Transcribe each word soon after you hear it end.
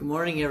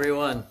morning,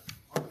 everyone.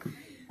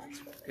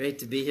 It's great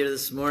to be here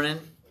this morning.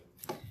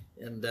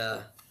 And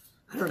I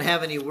don't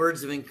have any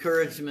words of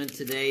encouragement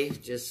today,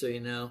 just so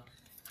you know.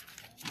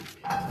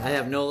 I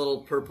have no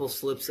little purple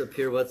slips up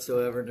here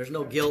whatsoever. There's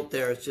no guilt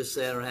there. It's just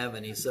I don't have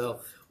any.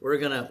 So we're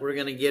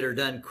gonna get her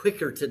done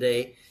quicker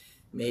today,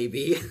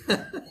 maybe.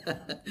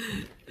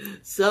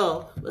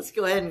 So let's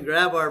go ahead and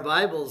grab our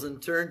Bibles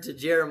and turn to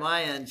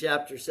Jeremiah in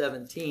chapter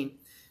 17.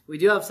 We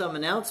do have some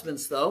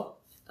announcements, though.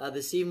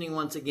 This evening,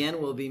 once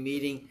again, we'll be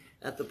meeting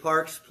at the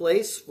Parks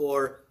Place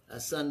for a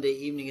Sunday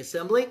evening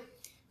assembly.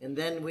 And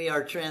then we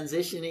are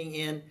transitioning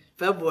in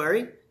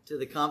February to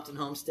the Compton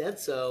Homestead.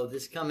 So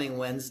this coming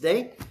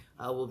Wednesday,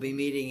 we'll be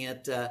meeting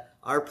at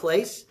our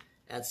place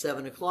at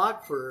 7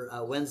 o'clock for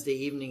a Wednesday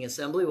evening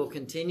assembly. We'll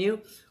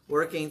continue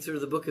working through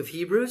the book of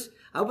Hebrews.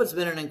 I hope it's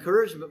been an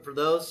encouragement for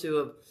those who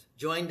have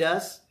joined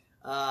us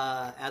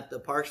at the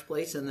Parks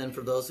Place, and then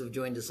for those who have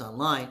joined us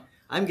online.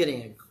 I'm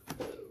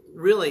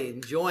really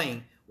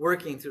enjoying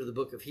working through the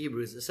book of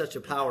Hebrews. It's such a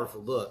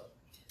powerful book.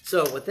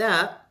 So with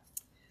that,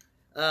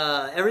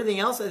 everything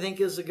else I think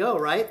is a go,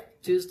 right?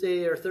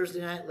 Tuesday or Thursday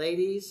night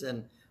ladies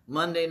and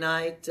Monday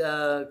night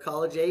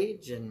college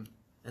age, and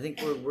I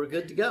think we're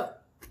good to go.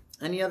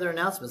 Any other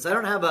announcements? I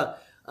don't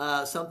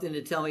have something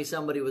to tell me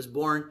somebody was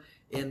born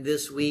in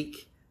this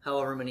week,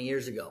 however many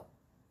years ago.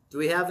 Do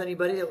we have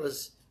anybody that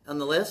was on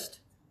the list?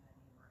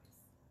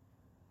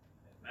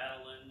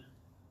 Madeline,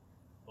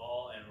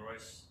 Ball, and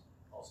Royce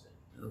Halstead.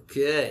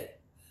 Okay.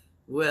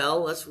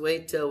 Well, let's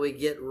wait till we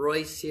get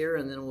Royce here,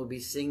 and then we'll be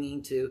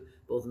singing to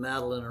both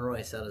Madeline and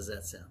Royce. How does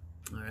that sound?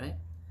 All right.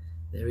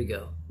 There we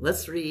go.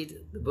 Let's read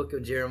the book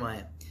of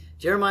Jeremiah.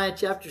 Jeremiah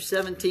chapter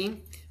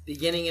 17,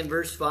 beginning in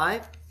verse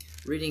 5,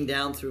 reading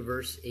down through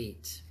verse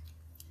 8.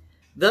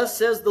 Thus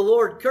says the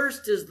Lord,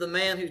 cursed is the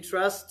man who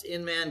trusts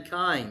in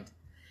mankind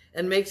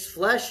and makes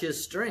flesh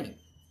his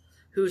strength,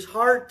 whose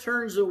heart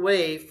turns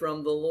away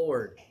from the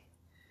Lord.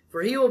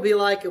 For he will be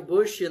like a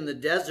bush in the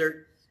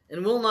desert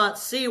and will not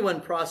see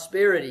when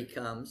prosperity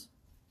comes,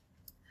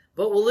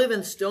 but will live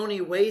in stony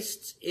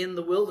wastes in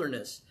the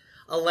wilderness,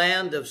 a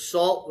land of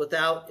salt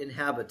without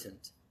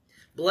inhabitant.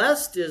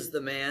 Blessed is the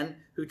man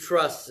who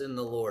trusts in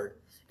the Lord,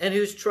 and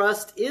whose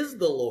trust is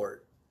the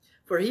Lord.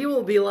 For he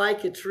will be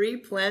like a tree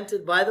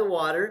planted by the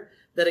water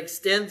that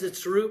extends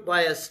its root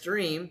by a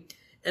stream,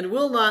 and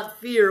will not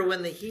fear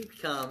when the heat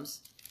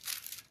comes,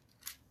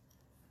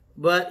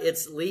 but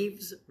its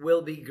leaves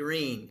will be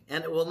green,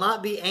 and it will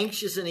not be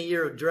anxious in a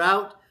year of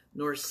drought,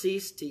 nor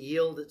cease to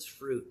yield its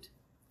fruit.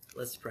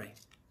 Let's pray.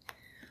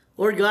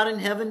 Lord God in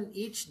heaven,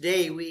 each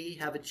day we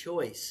have a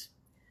choice.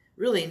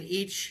 Really, in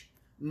each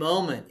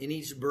moment, in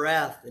each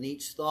breath, in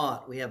each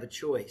thought, we have a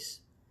choice.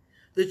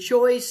 The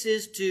choice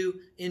is to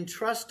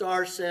entrust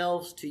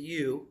ourselves to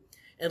you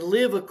and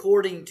live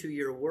according to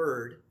your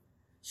word,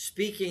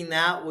 speaking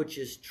that which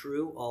is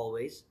true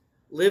always,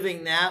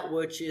 living that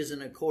which is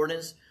in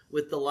accordance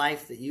with the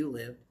life that you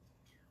lived,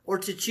 or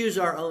to choose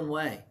our own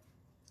way.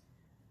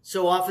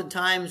 So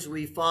oftentimes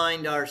we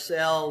find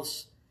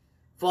ourselves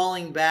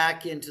falling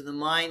back into the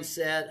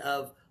mindset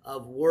of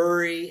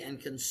worry and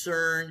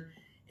concern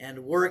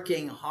and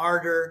working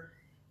harder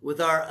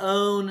with our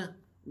own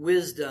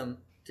wisdom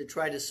to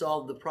try to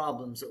solve the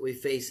problems that we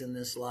face in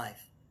this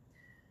life.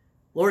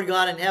 Lord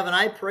God in heaven,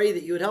 I pray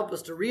that you would help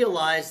us to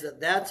realize that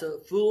that's a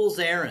fool's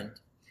errand,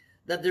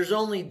 that there's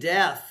only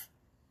death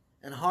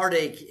and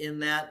heartache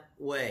in that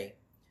way,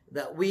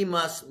 that we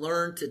must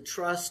learn to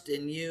trust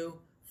in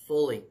you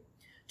fully.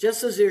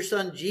 Just as your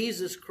Son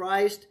Jesus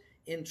Christ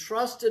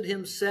entrusted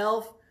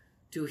himself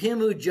to him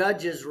who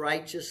judges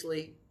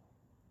righteously,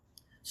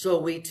 so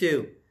we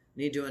too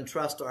need to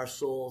entrust our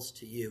souls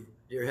to you,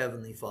 dear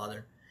Heavenly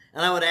Father.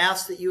 And I would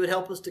ask that you would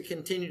help us to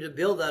continue to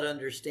build that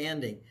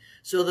understanding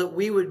so that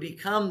we would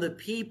become the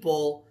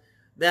people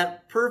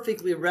that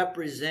perfectly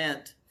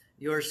represent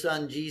your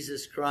Son,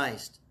 Jesus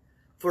Christ.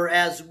 For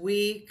as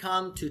we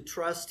come to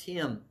trust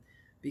him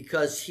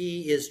because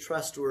he is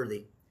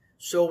trustworthy,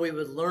 so we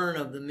would learn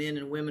of the men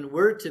and women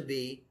we're to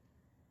be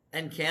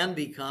and can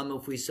become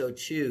if we so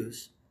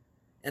choose.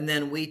 And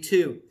then we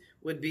too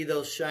would be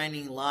those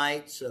shining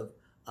lights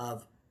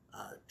of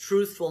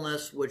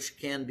truthfulness which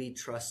can be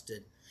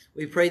trusted.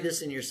 We pray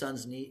this in your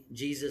Son's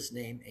Jesus'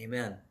 name.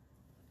 Amen.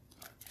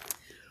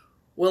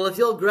 Well, if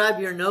you'll grab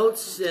your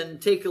notes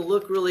and take a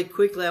look really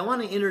quickly, I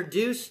want to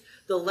introduce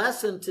the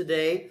lesson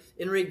today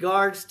in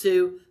regards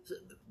to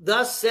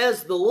thus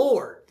says the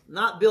Lord,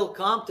 not Bill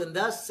Compton.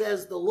 Thus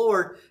says the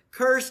Lord,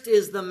 cursed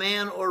is the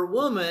man or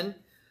woman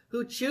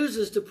who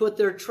chooses to put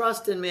their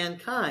trust in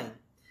mankind.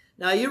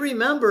 Now, you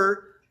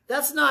remember,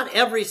 that's not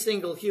every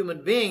single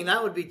human being.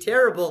 That would be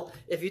terrible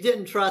if you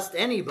didn't trust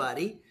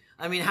anybody.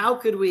 I mean, how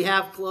could we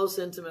have close,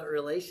 intimate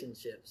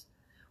relationships?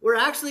 We're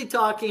actually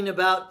talking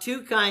about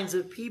two kinds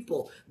of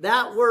people.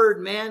 That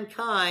word,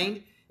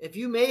 mankind, if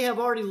you may have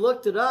already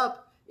looked it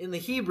up in the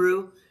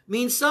Hebrew,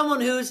 means someone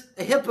who's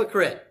a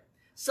hypocrite,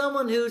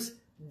 someone who's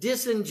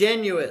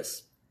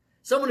disingenuous,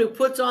 someone who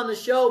puts on the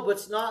show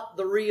but's not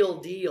the real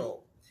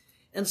deal.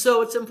 And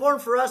so it's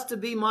important for us to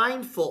be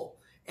mindful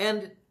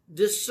and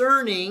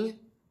discerning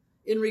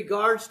in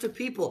regards to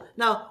people.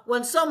 Now,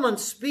 when someone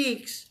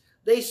speaks,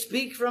 they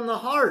speak from the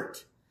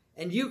heart.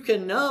 And you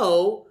can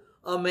know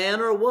a man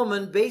or a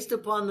woman based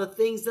upon the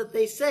things that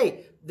they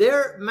say.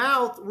 Their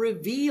mouth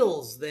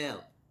reveals them.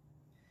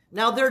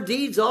 Now, their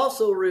deeds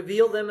also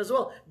reveal them as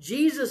well.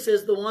 Jesus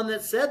is the one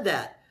that said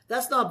that.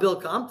 That's not Bill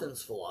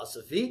Compton's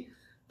philosophy.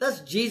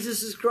 That's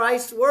Jesus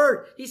Christ's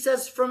word. He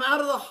says, from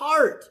out of the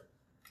heart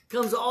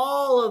comes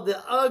all of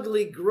the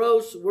ugly,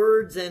 gross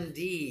words and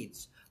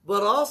deeds.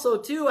 But also,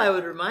 too, I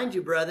would remind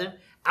you, brethren,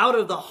 out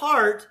of the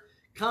heart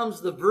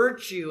comes the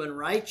virtue and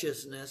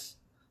righteousness,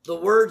 the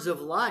words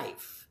of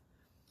life.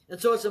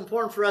 And so it's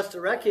important for us to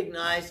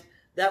recognize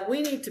that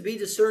we need to be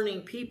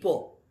discerning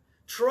people.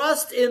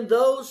 Trust in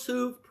those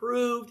who've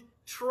proved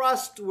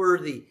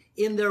trustworthy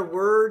in their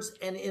words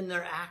and in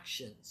their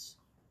actions.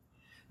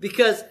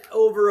 Because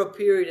over a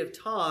period of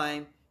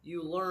time,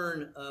 you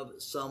learn of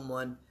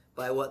someone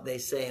by what they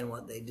say and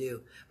what they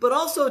do. But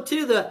also,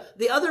 too,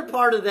 the other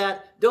part of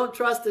that, don't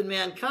trust in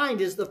mankind,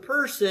 is the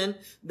person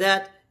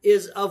that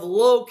is of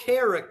low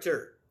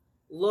character.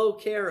 Low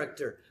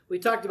character. We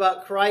talked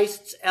about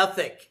Christ's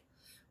ethic.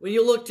 When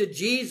you look to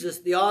Jesus,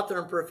 the author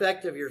and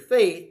perfecter of your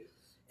faith,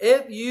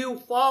 if you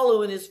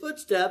follow in his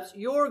footsteps,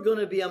 you're going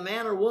to be a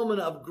man or woman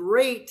of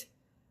great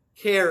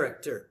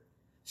character,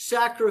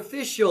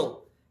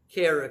 sacrificial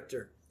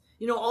character.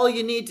 You know, all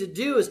you need to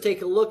do is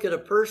take a look at a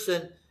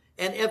person,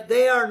 and if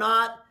they are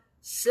not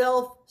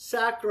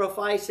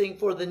self-sacrificing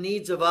for the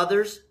needs of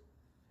others,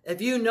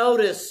 if you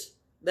notice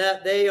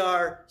that they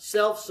are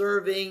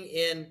self-serving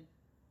in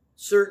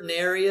certain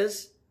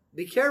areas,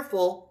 be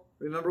careful.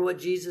 Remember what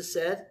Jesus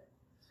said?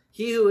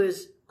 He who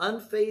is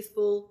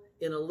unfaithful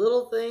in a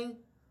little thing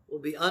will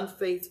be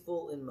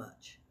unfaithful in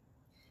much.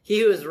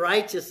 He who is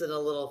righteous in a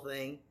little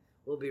thing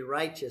will be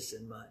righteous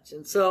in much.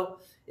 And so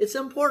it's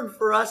important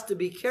for us to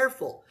be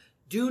careful.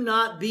 Do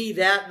not be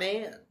that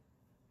man.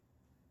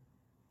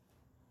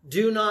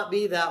 Do not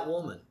be that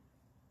woman.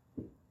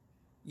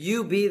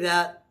 You be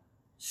that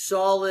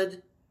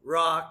solid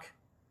rock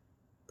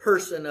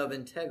person of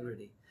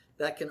integrity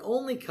that can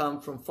only come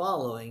from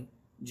following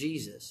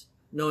Jesus,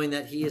 knowing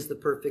that he is the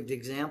perfect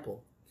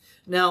example.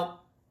 Now,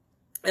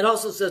 it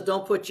also says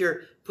don't put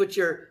your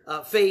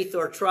faith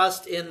or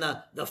trust in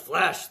the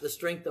flesh, the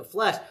strength of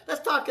flesh. That's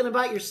talking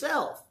about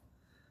yourself.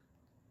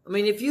 I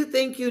mean, if you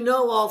think you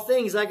know all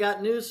things, I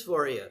got news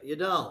for you. You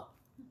don't.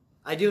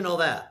 I do know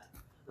that.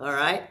 All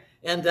right?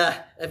 And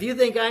if you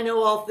think I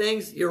know all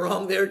things, you're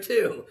wrong there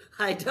too.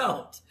 I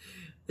don't.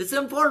 It's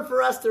important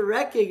for us to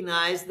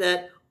recognize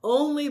that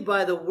only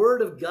by the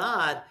Word of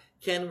God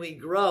can we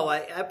grow. I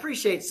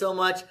appreciate so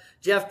much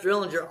Jeff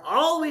Drillinger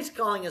always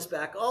calling us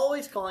back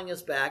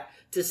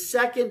to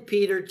 2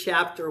 Peter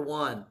chapter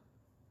 1.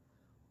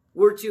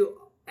 We're to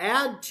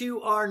add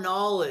to our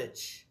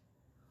knowledge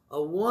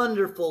a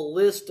wonderful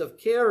list of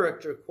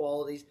character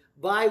qualities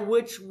by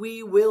which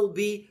we will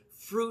be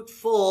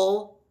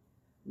fruitful,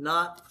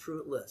 not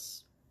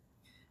fruitless.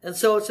 And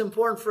so it's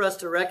important for us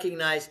to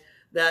recognize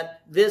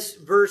that this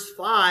verse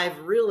 5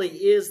 really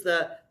is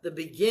the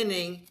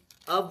beginning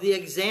of the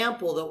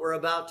example that we're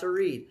about to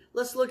read.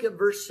 Let's look at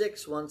verse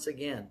 6 once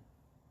again.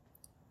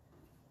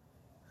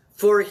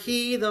 For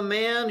he, the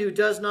man who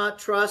does not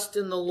trust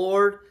in the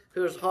Lord,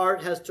 whose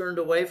heart has turned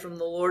away from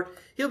the Lord,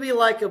 he'll be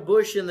like a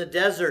bush in the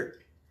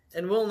desert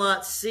and will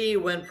not see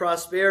when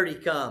prosperity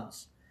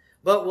comes,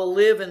 but will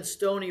live in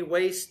stony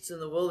wastes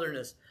in the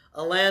wilderness,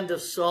 a land of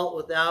salt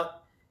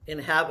without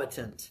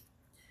inhabitant.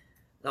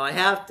 Now, I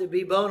have to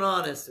be bone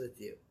honest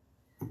with you.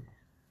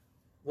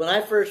 When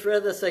I first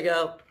read this, I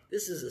go,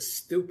 this is a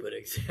stupid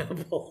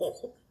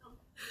example.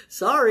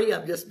 Sorry,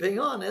 I'm just being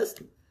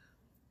honest.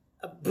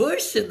 A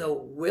bush in the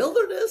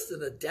wilderness, in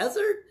the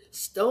desert,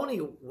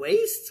 stony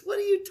wastes? What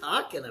are you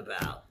talking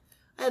about?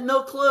 I had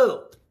no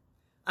clue.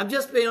 I'm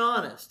just being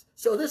honest.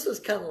 So this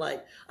was kind of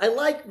like, I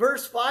like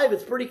verse 5.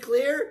 It's pretty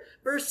clear.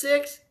 Verse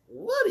 6,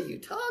 what are you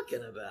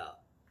talking about?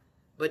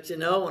 But you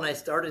know, when I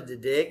started to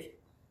dig,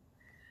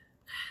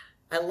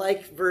 I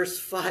like verse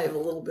 5 a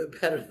little bit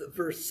better than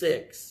verse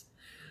 6.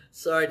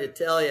 Sorry to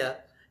tell you.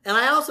 And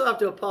I also have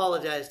to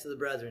apologize to the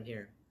brethren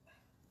here.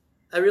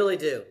 I really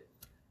do.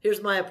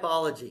 Here's my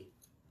apology.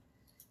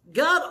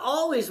 God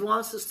always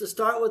wants us to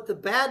start with the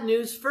bad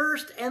news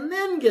first and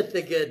then get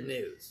the good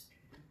news.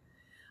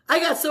 I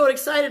got so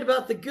excited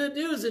about the good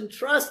news and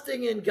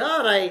trusting in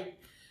God,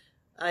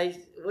 I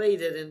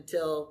waited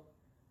until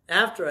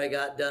after I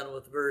got done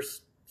with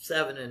verse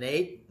 7 and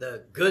 8,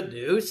 the good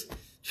news,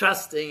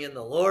 trusting in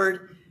the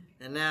Lord,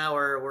 and now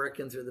we're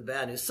working through the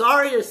bad news.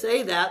 Sorry to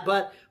say that,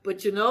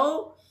 but you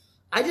know,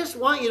 I just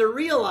want you to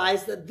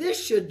realize that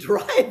this should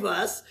drive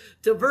us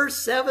to verse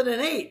 7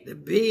 and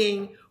 8,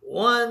 being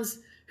ones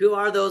who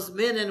are those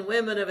men and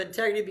women of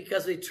integrity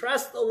because we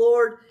trust the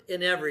Lord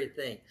in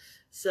everything.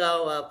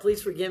 So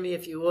please forgive me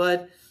if you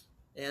would,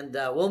 and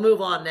we'll move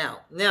on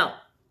now. Now,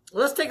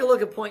 let's take a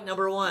look at point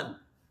number 1,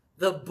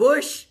 the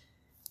bush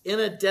in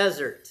a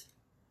desert.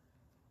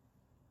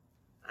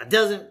 It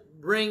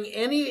doesn't bring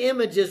any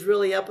images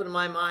really up in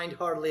my mind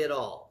hardly at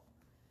all.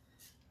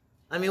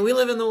 I mean, we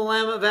live in the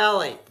Willamette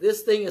Valley.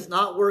 This thing is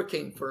not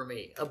working for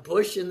me. A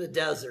bush in the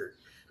desert.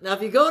 Now,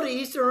 if you go to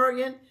Eastern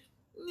Oregon,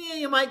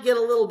 you might get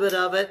a little bit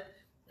of it.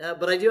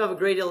 But I do have a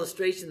great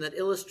illustration that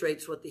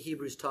illustrates what the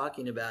Hebrew's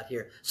talking about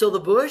here. So the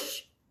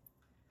bush,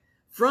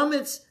 from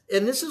its,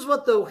 and this is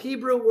what the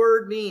Hebrew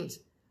word means,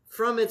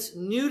 from its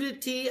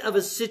nudity of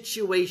a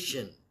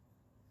situation.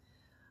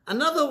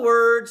 In other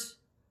words,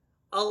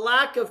 a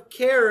lack of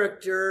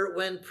character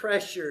when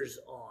pressure's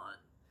on,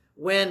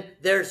 when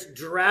there's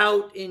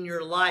drought in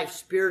your life,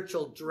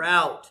 spiritual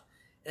drought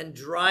and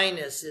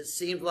dryness, it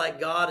seems like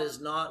God is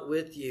not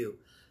with you.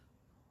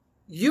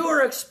 You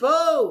are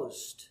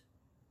exposed.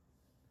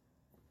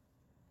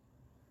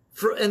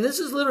 And this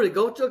is literally,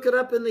 go look it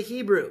up in the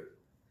Hebrew.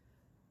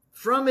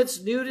 From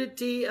its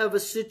nudity of a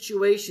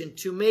situation,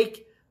 to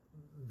make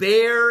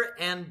bare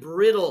and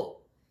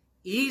brittle,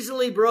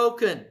 easily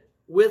broken,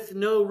 with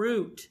no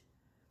root.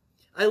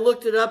 I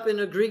looked it up in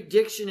a Greek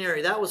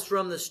dictionary. That was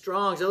from the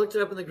Strongs. I looked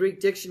it up in the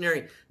Greek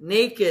dictionary.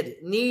 Naked,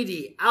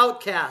 needy,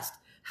 outcast,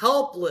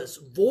 helpless,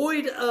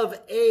 void of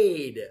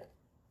aid.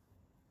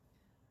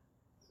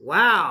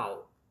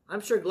 Wow. I'm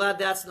sure glad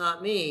that's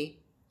not me.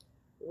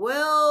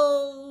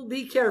 Well,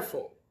 be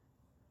careful.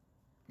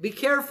 Be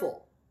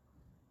careful.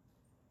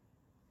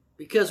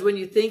 Because when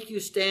you think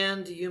you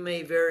stand, you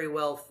may very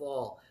well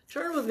fall.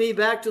 Turn with me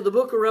back to the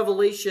book of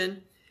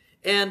Revelation,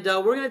 and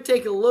we're going to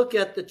take a look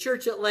at the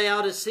church at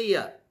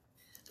Laodicea.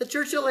 The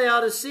church at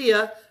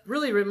Laodicea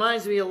really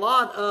reminds me a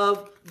lot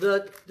of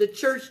the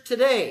church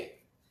today.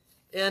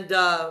 And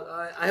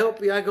I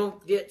hope I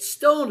don't get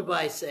stoned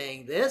by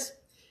saying this,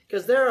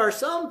 because there are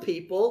some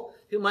people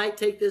who might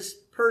take this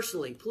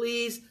personally.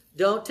 Please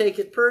don't take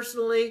it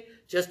personally.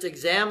 Just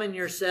examine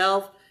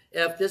yourself.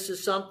 If this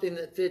is something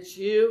that fits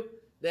you,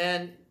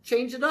 then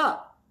change it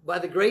up. By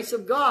the grace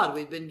of God,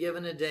 we've been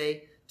given a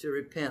day to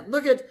repent.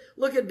 Look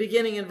at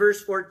beginning in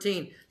verse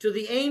 14. To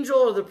the angel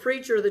or the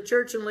preacher of the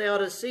church in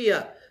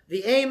Laodicea,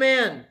 the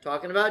Amen,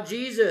 talking about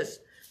Jesus,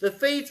 the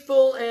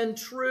faithful and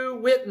true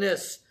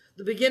witness,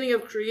 the beginning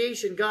of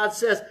creation, God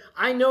says,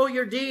 I know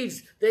your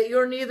deeds, that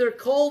you're neither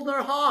cold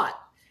nor hot.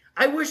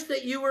 I wish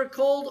that you were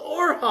cold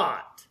or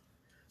hot.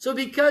 So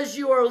because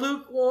you are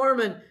lukewarm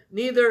and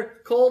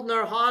neither cold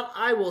nor hot,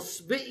 I will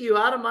spit you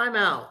out of my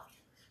mouth.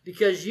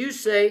 Because you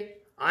say,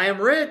 I am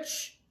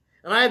rich,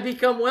 and I have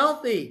become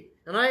wealthy,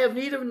 and I have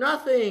need of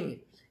nothing.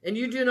 And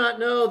you do not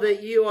know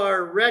that you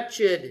are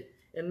wretched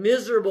and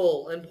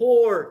miserable and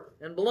poor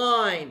and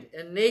blind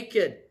and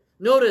naked.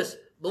 Notice,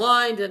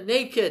 blind and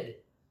naked.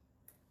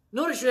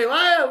 Notice you say,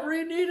 I have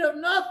need of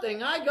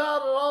nothing. I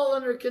got it all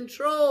under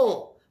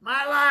control.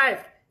 My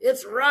life,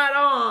 it's right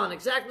on,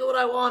 exactly what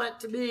I want it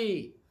to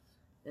be.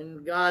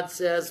 And God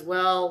says,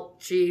 well,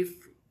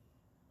 chief,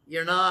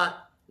 you're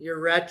not.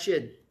 You're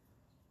wretched.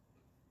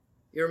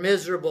 You're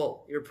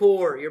miserable. You're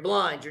poor. You're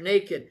blind. You're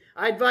naked.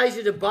 I advise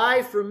you to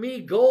buy from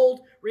me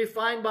gold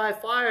refined by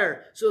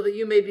fire, so that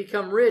you may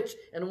become rich,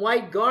 and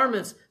white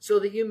garments, so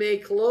that you may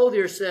clothe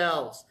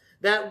yourselves.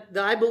 That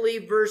I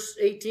believe verse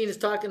 18 is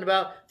talking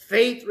about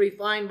faith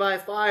refined by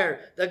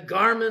fire, the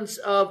garments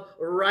of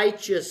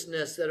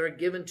righteousness that are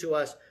given to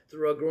us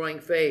through a growing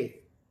faith.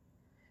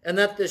 And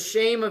that the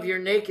shame of your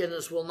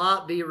nakedness will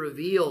not be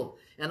revealed.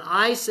 And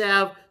eye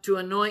salve to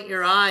anoint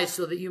your eyes,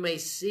 so that you may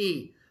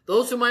see.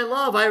 Those whom I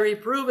love, I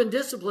reprove and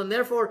discipline.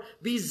 Therefore,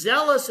 be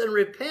zealous and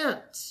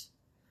repent.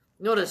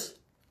 Notice,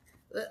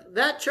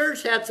 that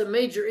church had some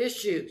major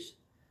issues.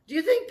 Do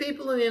you think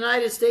people in the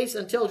United States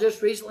until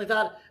just recently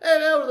thought, hey,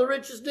 man, we're the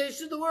richest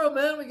nation in the world,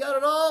 man. We got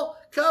it all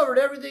covered,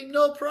 everything,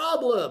 no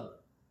problem.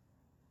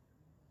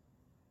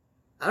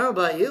 I don't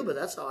know about you, but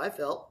that's how I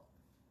felt.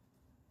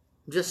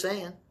 I'm just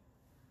saying.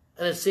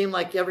 And it seemed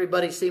like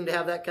everybody seemed to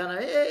have that kind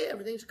of, hey,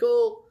 everything's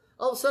cool.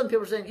 All of a sudden,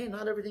 people are saying, hey,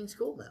 not everything's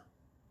cool now.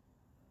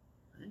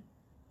 Right?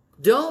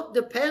 Don't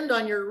depend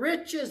on your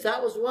riches.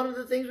 That was one of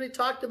the things we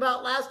talked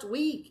about last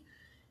week.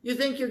 You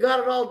think you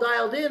got it all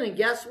dialed in, and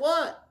guess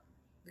what?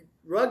 The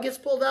rug gets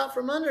pulled out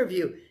from under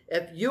you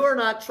if you are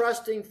not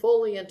trusting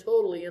fully and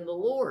totally in the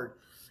Lord.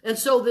 And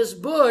so this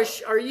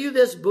bush, are you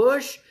this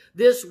bush?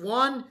 This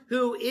one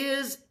who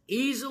is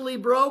easily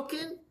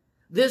broken?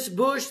 This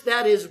bush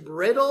that is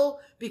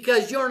brittle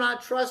because you're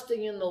not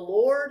trusting in the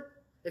Lord?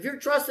 If you're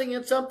trusting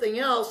in something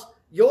else,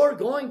 you're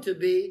going to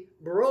be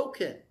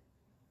broken.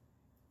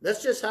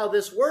 That's just how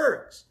this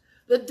works.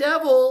 The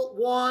devil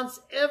wants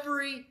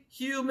every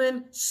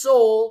human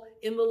soul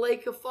in the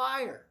lake of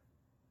fire.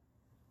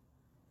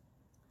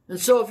 And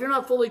so if you're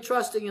not fully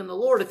trusting in the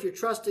Lord, if you're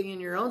trusting in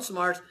your own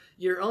smarts,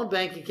 your own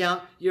bank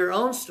account, your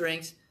own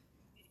strengths,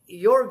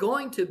 you're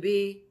going to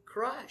be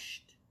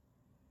crushed.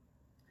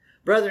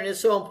 Brethren, it's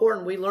so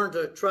important we learn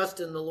to trust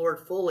in the Lord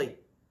fully.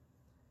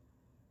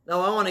 Now,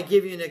 I want to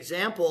give you an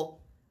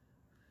example.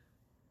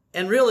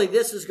 And really,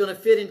 this is going to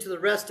fit into the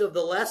rest of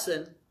the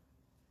lesson.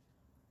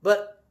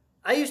 But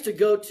I used to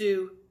go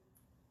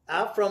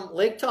out from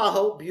Lake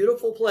Tahoe,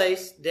 beautiful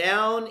place,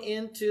 down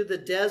into the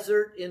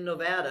desert in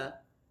Nevada.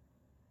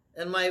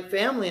 And my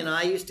family and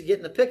I used to get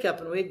in the pickup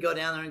and we'd go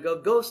down there and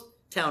go ghost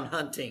town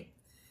hunting.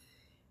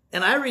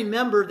 And I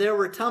remember there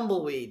were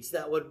tumbleweeds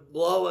that would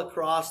blow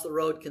across the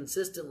road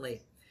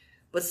consistently.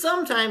 But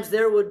sometimes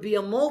there would be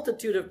a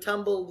multitude of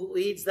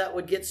tumbleweeds that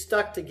would get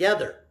stuck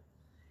together.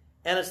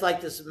 And it's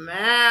like this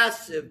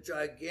massive,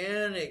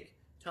 gigantic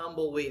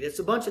tumbleweed. It's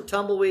a bunch of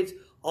tumbleweeds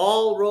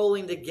all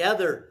rolling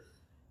together.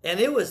 And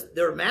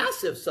they're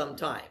massive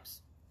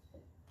sometimes.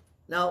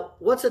 Now,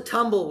 what's a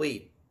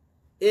tumbleweed?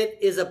 It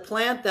is a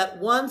plant that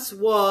once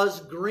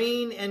was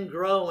green and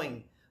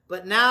growing,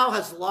 but now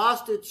has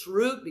lost its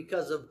root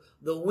because of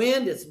the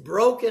wind. It's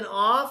broken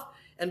off.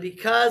 And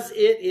because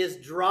it is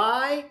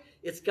dry,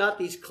 it's got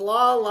these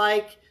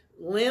claw-like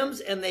limbs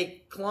and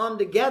they clump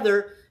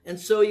together. And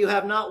so you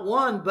have not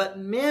one, but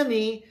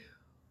many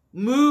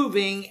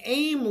moving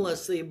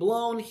aimlessly,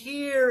 blown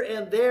here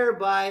and there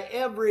by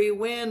every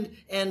wind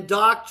and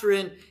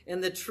doctrine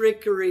and the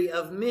trickery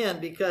of men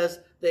because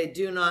they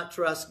do not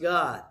trust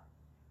God.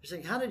 You're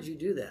saying, how did you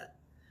do that?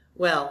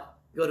 Well,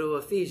 go to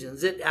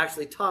Ephesians. It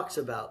actually talks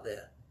about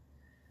that.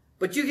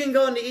 But you can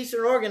go into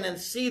Eastern Oregon and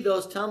see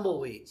those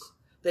tumbleweeds.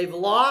 They've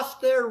lost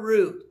their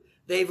root.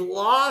 They've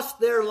lost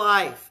their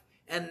life.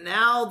 And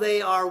now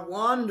they are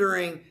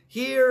wandering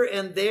here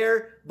and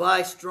there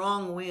by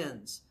strong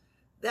winds.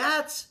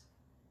 That's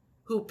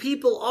who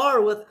people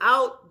are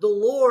without the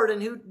Lord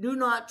and who do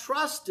not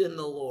trust in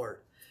the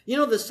Lord. You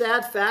know the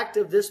sad fact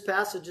of this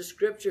passage of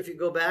Scripture, if you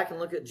go back and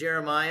look at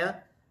Jeremiah,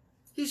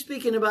 he's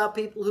speaking about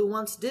people who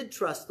once did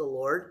trust the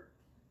Lord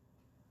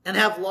and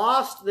have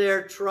lost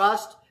their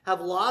trust,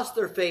 have lost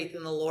their faith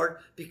in the Lord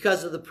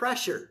because of the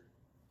pressure.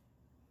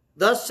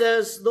 Thus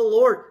says the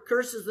Lord,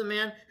 curses the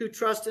man who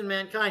trusts in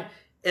mankind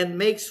and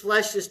makes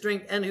flesh his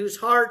strength and whose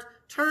heart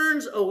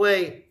turns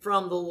away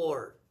from the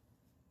Lord.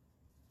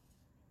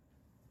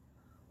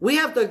 We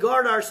have to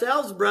guard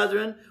ourselves,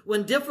 brethren.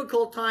 When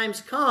difficult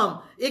times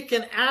come, it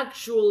can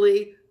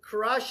actually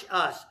crush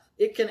us.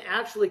 It can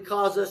actually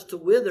cause us to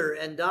wither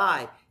and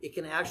die. It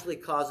can actually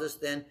cause us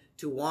then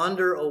to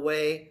wander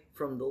away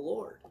from the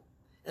Lord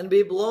and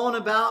be blown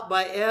about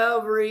by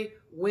every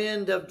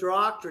wind of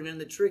doctrine and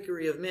the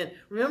trickery of men.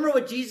 Remember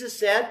what Jesus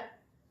said?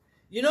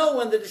 You know,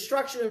 when the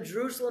destruction of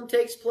Jerusalem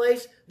takes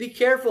place, be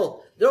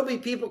careful. There'll be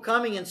people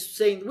coming and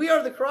saying, we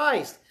are the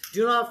Christ.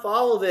 Do not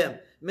follow them.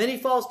 Many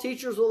false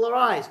teachers will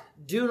arise.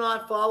 Do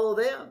not follow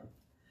them.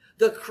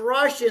 The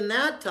crush in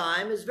that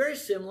time is very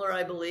similar,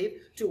 I believe,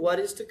 to what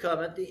is to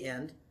come at the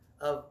end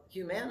of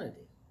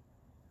humanity.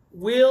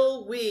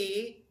 Will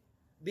we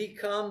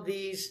become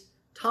these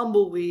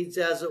tumbleweeds,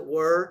 as it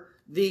were,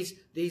 these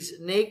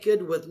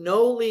naked with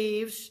no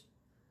leaves,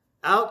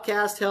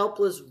 outcast,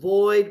 helpless,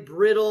 void,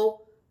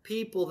 brittle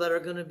people that are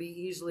going to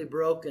be easily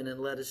broken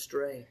and led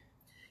astray?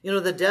 You know,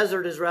 the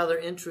desert is rather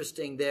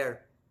interesting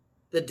there.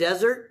 The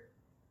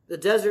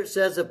desert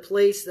says a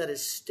place that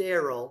is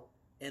sterile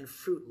and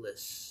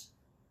fruitless.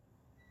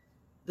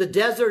 The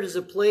desert is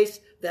a place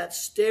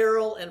that's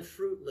sterile and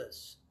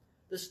fruitless.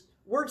 The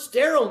word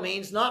sterile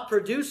means not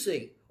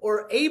producing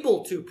or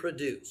able to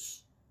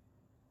produce.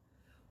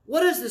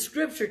 What does the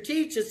Scripture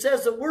teach? It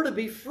says that we're to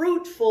be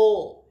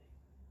fruitful.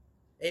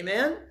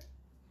 Amen?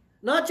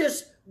 Not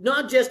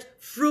just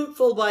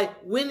fruitful by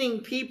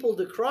winning people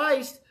to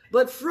Christ,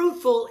 but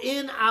fruitful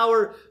in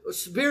our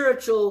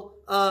spiritual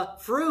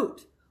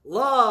fruit.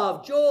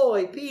 Love,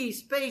 joy,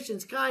 peace,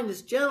 patience,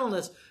 kindness,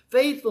 gentleness,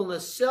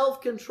 faithfulness,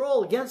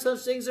 self-control. Against such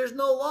things there's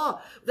no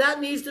law.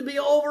 That needs to be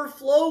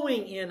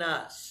overflowing in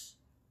us.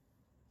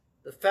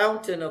 The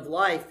fountain of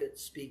life it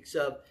speaks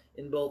of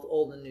in both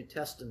Old and New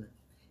Testament.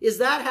 Is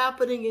that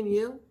happening in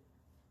you?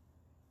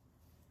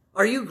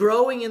 Are you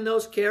growing in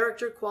those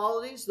character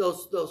qualities,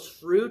 those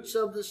fruits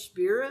of the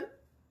Spirit?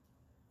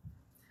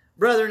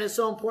 Brethren, it's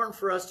so important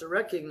for us to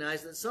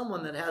recognize that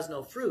someone that has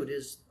no fruit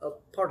is a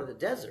part of the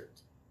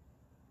desert.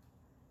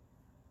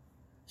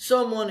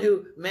 Someone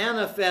who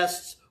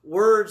manifests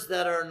words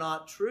that are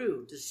not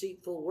true,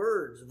 deceitful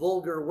words,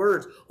 vulgar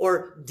words,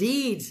 or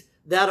deeds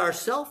that are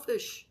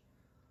selfish.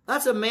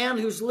 That's a man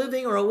who's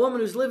living or a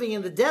woman who's living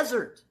in the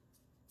desert.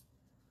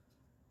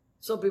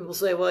 Some people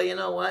say, well, you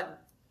know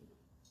what?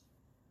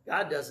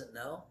 God doesn't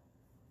know.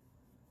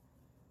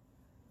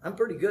 I'm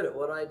pretty good at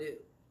what I do.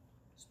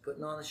 Just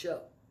putting on the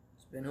show.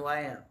 It's been who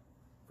I am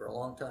for a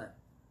long time,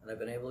 and I've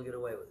been able to get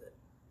away with it.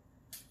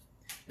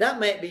 That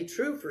might be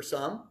true for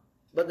some,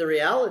 but the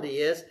reality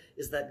is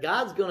that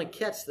God's going to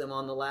catch them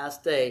on the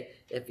last day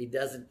if he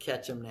doesn't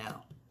catch them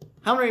now.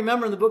 How many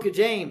remember in the book of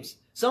James,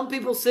 some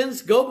people's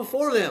sins go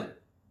before them,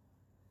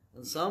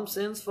 and some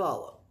sins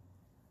follow.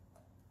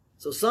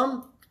 So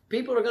some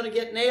people are going to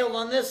get nailed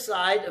on this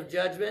side of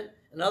judgment,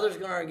 and others are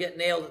going to get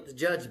nailed at the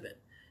judgment.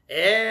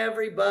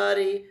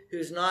 Everybody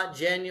who's not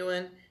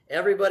genuine,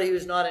 everybody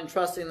who's not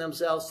entrusting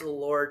themselves to the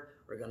Lord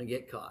are going to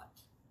get caught.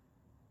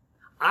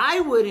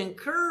 I would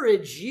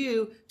encourage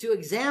you to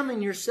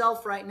examine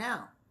yourself right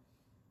now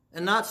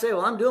and not say,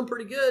 well, I'm doing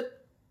pretty good.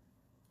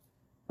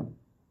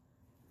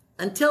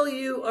 Until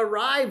you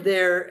arrive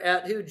there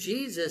at who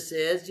Jesus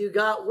is, you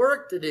got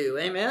work to do.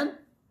 Amen?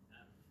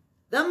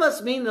 That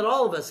must mean that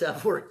all of us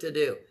have work to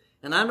do.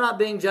 And I'm not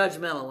being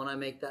judgmental when I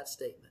make that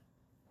statement.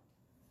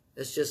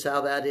 It's just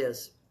how that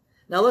is.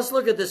 Now let's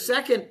look at the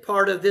second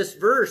part of this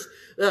verse.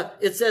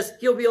 It says,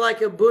 he'll be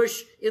like a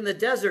bush in the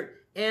desert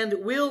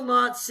and will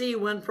not see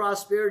when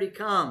prosperity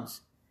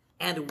comes.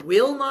 And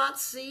will not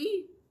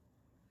see?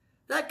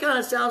 That kind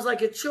of sounds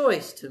like a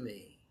choice to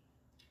me.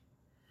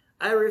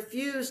 I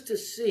refuse to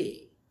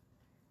see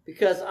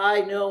because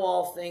I know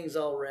all things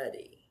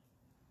already.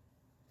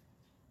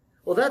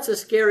 Well, that's a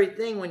scary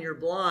thing when you're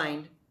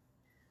blind.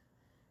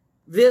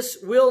 This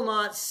will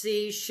not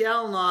see,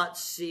 shall not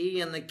see,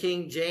 in the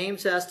King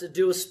James has to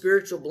do with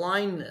spiritual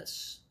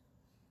blindness.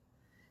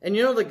 And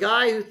you know, the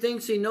guy who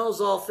thinks he knows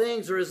all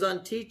things or is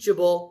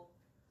unteachable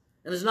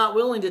and is not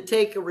willing to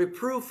take a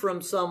reproof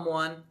from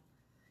someone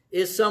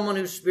is someone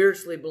who's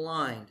spiritually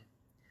blind.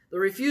 They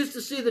refuse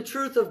to see the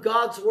truth of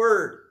God's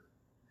word.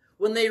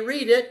 When they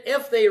read it,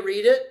 if they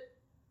read it,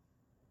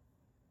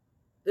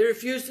 they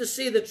refuse to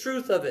see the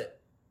truth of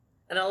it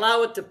and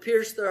allow it to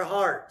pierce their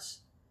hearts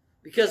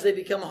because they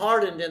become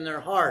hardened in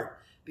their heart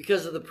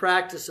because of the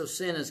practice of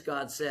sin, as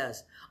God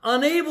says.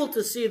 Unable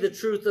to see the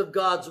truth of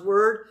God's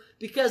word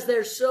because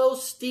they're so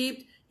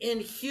steeped in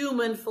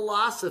human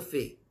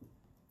philosophy,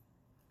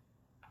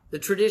 the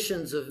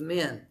traditions of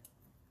men.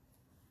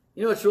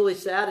 You know what's really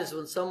sad is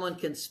when someone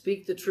can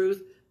speak the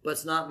truth but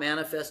it's not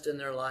manifest in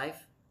their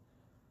life.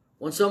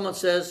 When someone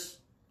says,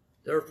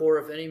 therefore,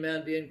 if any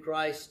man be in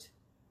Christ,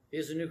 he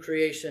is a new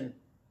creation.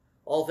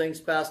 All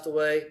things passed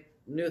away,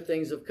 new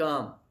things have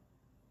come.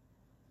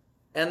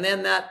 And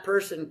then that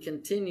person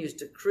continues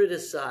to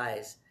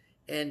criticize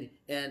and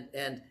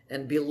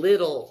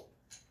belittle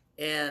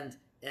and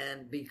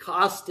be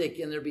caustic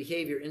in their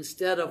behavior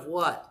instead of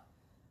what?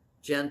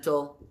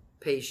 Gentle,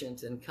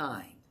 patient, and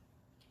kind.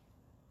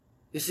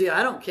 You see,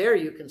 I don't care.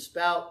 You can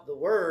spout the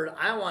word.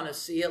 I want to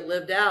see it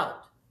lived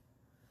out.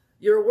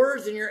 Your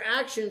words and your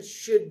actions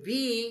should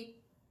be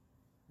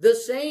the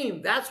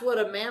same. That's what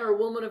a man or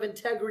woman of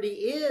integrity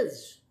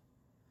is.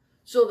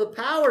 So the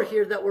power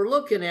here that we're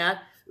looking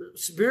at,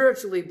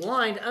 spiritually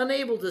blind,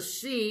 unable to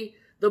see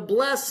the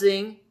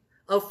blessing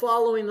of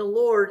following the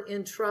Lord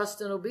in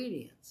trust and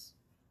obedience.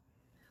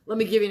 Let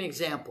me give you an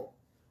example.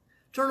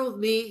 Turn with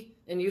me,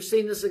 and you've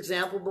seen this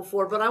example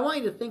before, but I want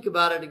you to think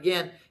about it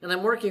again. And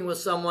I'm working with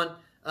someone,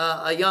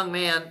 a young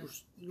man,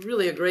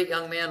 really a great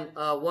young man,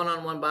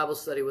 one-on-one Bible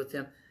study with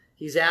him.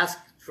 He's asked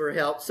for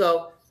help.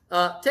 So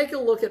take a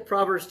look at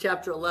Proverbs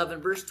chapter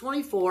 11, verse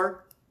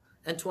 24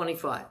 and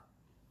 25.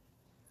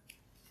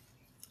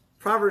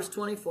 Proverbs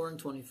 24 and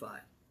 25.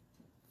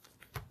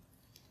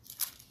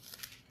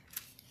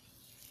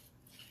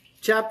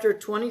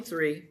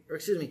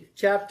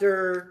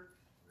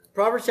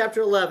 Proverbs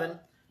chapter 11,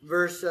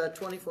 verse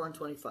 24 and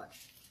 25.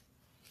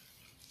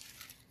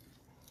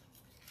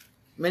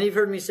 Many have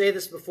heard me say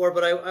this before,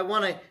 but I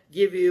want to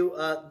give you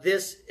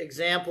this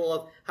example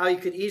of how you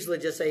could easily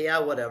just say, yeah,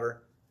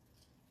 whatever.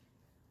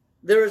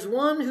 There is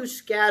one who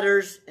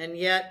scatters and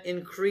yet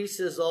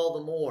increases all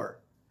the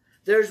more.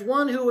 There's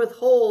one who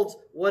withholds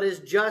what is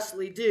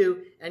justly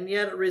due, and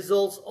yet it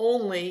results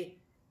only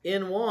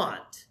in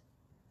want.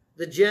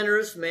 The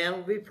generous man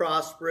will be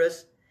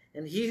prosperous,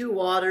 and he who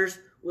waters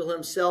will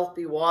himself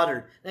be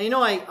watered. Now, you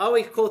know, I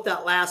always quote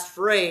that last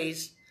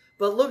phrase,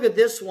 but look at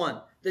this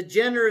one. The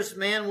generous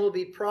man will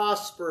be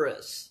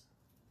prosperous.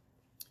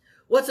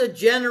 What's a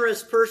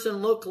generous person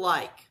look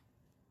like?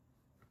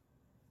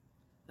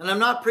 And I'm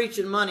not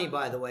preaching money,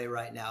 by the way,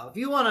 right now. If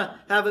you want to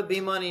have it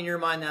be money in your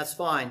mind, that's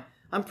fine.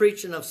 I'm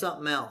preaching of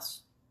something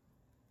else.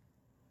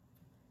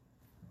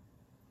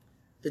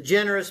 The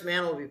generous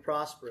man will be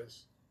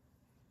prosperous.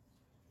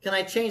 Can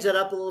I change that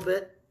up a little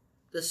bit?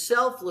 The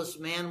selfless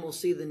man will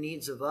see the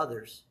needs of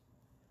others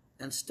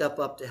and step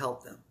up to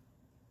help them.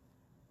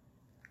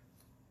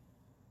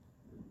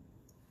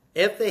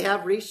 If they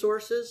have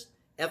resources,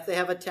 if they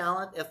have a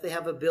talent, if they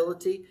have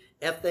ability,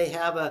 if they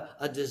have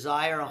a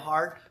desire, a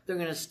heart, they're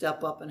going to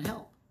step up and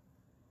help.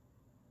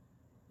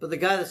 But the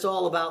guy that's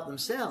all about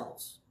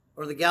themselves,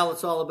 or the gal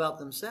that's all about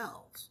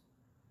themselves,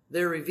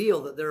 they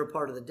reveal that they're a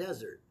part of the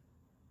desert.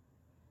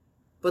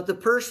 But the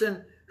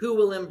person who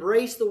will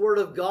embrace the word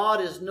of God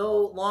is no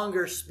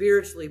longer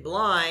spiritually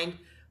blind,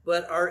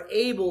 but are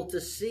able to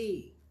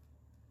see.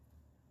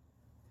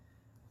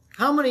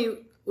 How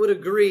many would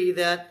agree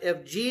that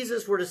if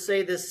Jesus were to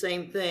say this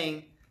same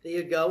thing, that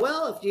you'd go,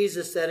 well, if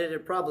Jesus said it,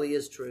 it probably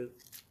is true.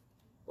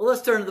 Well,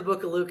 let's turn to the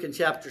book of Luke in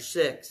chapter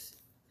 6.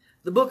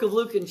 The book of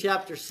Luke in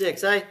chapter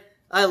 6.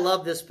 I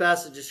love this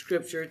passage of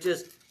Scripture.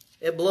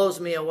 It blows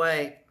me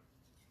away.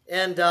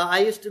 And I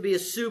used to be a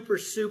super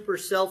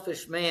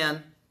selfish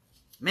man.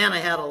 Man, I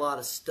had a lot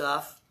of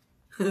stuff.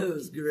 It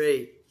was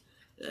great.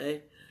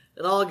 Okay?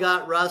 It all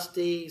got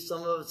rusty.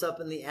 Some of it's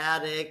up in the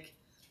attic.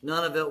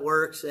 None of it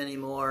works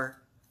anymore.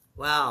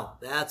 Wow,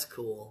 that's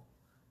cool.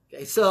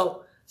 Okay,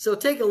 so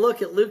take a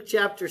look at Luke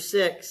chapter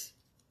 6.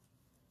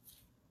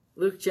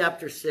 Luke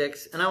chapter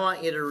 6, and I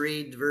want you to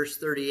read verse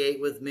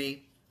 38 with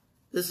me.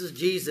 This is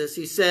Jesus.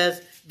 He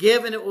says,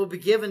 "Give and it will be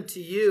given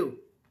to you.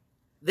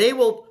 They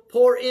will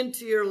pour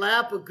into your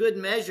lap a good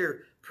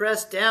measure,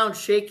 pressed down,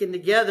 shaken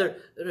together,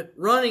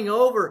 running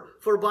over.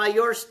 For by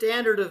your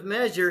standard of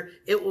measure,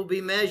 it will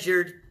be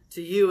measured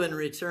to you in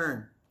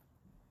return.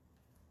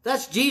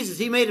 That's Jesus.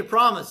 He made a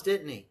promise,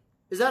 didn't he?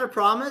 Is that a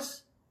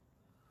promise?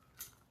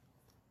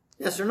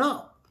 Yes or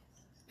no?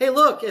 Hey,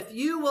 look, if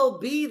you will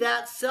be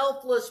that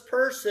selfless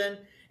person,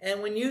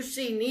 and when you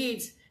see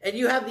needs and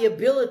you have the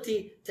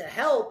ability to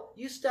help,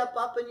 you step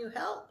up and you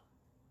help.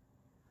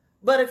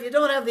 But if you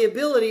don't have the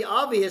ability,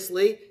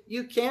 obviously,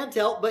 you can't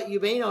help, but you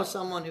may know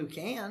someone who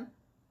can.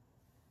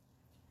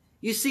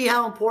 You see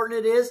how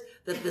important it is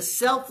that the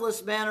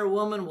selfless man or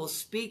woman will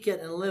speak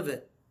it and live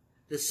it.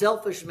 The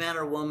selfish man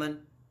or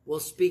woman will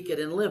speak it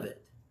and live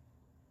it.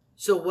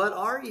 So what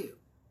are you?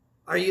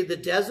 Are you the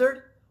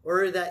desert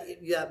or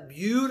that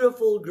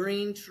beautiful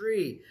green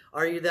tree?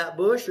 Are you that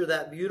bush or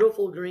that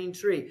beautiful green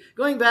tree?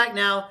 Going back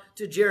now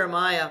to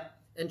Jeremiah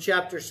in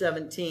chapter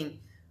 17,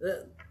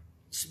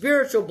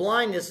 spiritual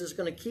blindness is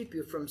going to keep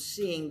you from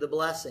seeing the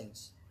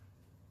blessings.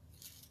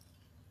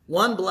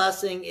 One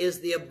blessing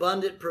is the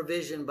abundant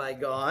provision by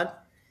God.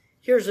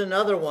 Here's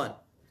another one.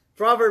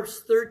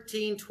 Proverbs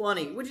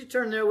 13:20. Would you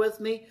turn there with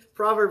me?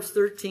 Proverbs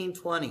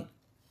 13:20.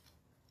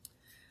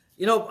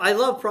 You know, I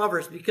love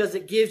Proverbs because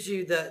it gives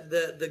you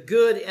the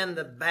good and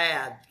the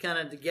bad kind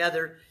of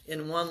together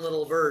in one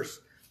little verse.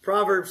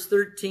 Proverbs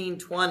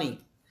 13:20.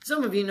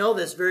 Some of you know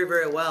this very,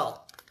 very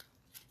well.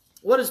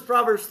 What does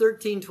Proverbs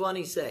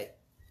 13:20 say?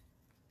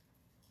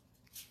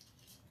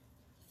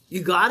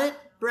 You got it,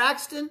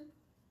 Braxton?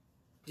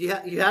 Do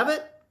you have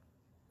it?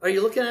 Are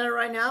you looking at it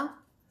right now?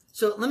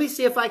 So let me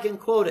see if I can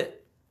quote it.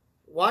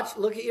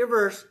 Look at your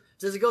verse.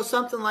 Does it go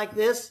something like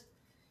this?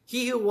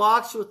 He who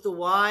walks with the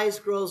wise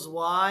grows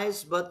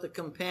wise, but the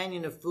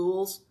companion of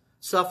fools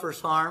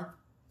suffers harm.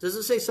 Does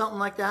it say something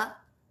like that?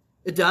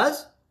 It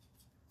does?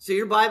 So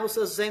your Bible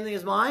says the same thing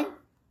as mine?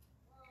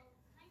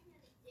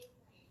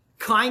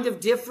 Kind of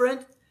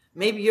different.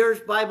 Maybe your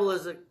Bible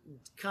is a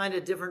kind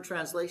of different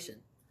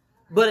translation.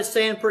 But it's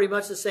saying pretty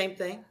much the same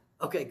thing?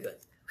 Okay, good.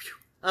 Whew,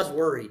 I was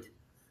worried.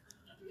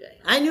 Okay.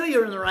 I knew you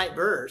were in the right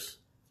verse.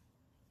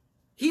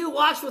 He who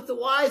walks with the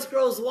wise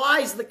grows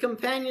wise. The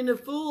companion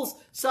of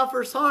fools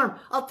suffers harm.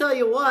 I'll tell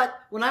you what,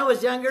 when I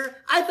was younger,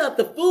 I thought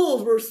the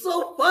fools were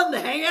so fun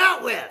to hang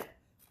out with.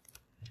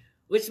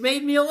 Which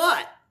made me a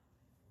what?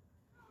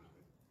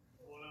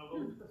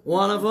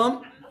 One of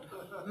them.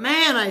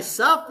 Man, I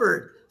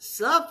suffered.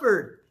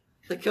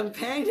 The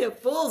companion of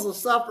fools will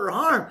suffer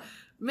harm.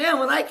 Man,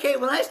 when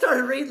I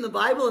started reading the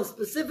Bible and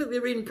specifically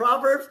reading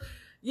Proverbs,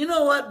 you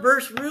know what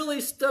verse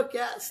really stuck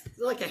out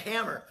like a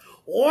hammer?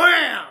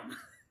 Wham!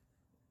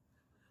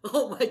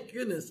 Oh my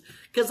goodness.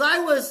 Because I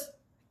was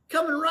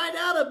coming right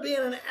out of being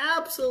an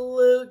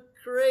absolute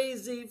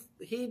crazy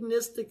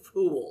hedonistic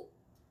fool.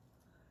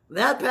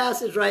 That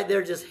passage right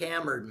there just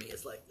hammered me.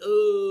 It's like,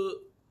 oh.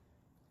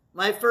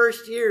 My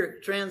first year,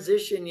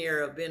 transition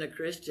year of being a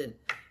Christian,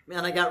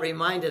 man, I got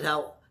reminded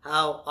how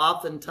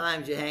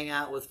oftentimes you hang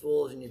out with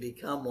fools and you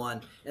become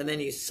one, and then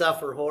you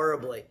suffer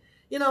horribly.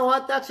 You know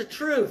what? That's the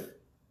truth.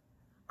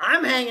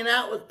 I'm hanging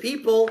out with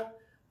people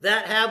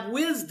that have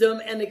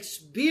wisdom and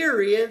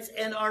experience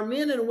and are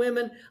men and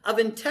women of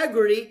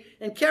integrity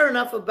and care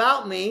enough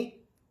about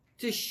me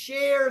to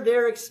share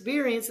their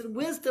experience and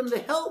wisdom to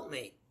help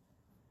me.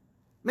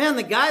 Man,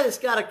 the guy that's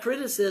got a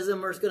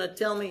criticism or is going to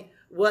tell me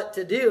what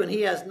to do and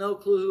he has no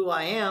clue who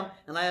I am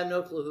and I have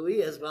no clue who he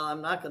is, well,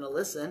 I'm not going to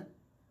listen.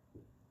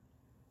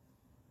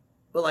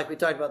 But like we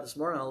talked about this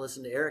morning, I'll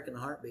listen to Eric in a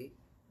heartbeat.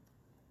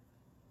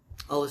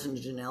 I'll listen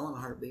to Janelle in a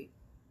heartbeat.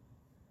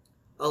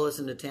 I'll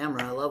listen to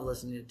Tamara. I love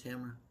listening to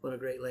Tamara. What a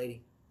great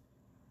lady.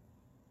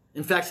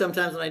 In fact,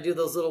 sometimes when I do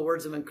those little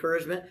words of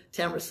encouragement,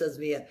 Tamara says to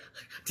me,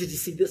 did you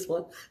see this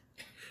one?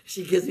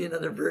 She gives me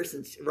another verse.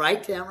 And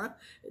right, Tamara?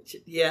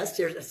 Yes.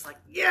 It's like,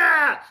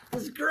 yeah,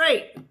 this is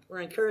great. We're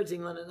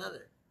encouraging one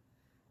another.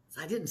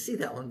 I didn't see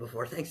that one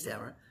before. Thanks,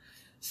 Tamara.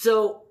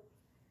 So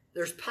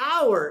there's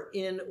power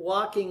in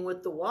walking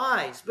with the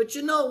wise. But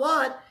you know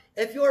what?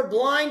 If you're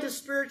blind to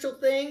spiritual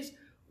things,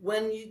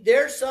 when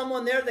there's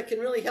someone there that can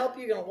really help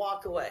you, you're going to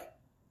walk away.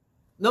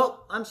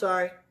 Nope, I'm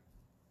sorry.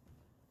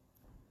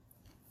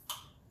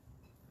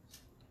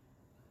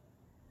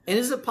 And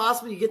is it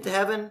possible you get to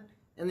heaven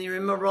and then you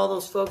remember all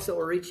those folks that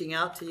were reaching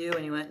out to you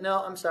and you went,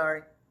 no, I'm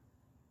sorry.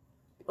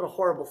 What a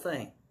horrible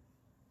thing.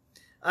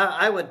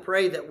 I would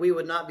pray that we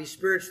would not be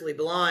spiritually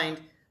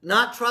blind,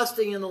 not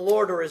trusting in the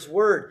Lord or His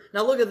Word.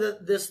 Now look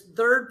at this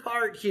third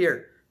part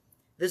here.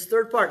 This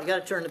third part. You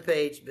got to turn the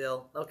page,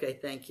 Bill. Okay,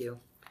 thank you.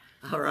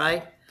 All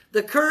right.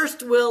 The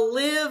cursed will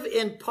live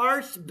in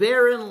parched,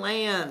 barren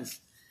lands.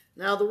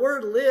 Now, the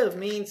word live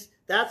means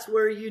that's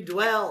where you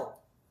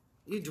dwell.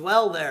 You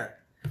dwell there.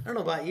 I don't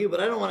know about you, but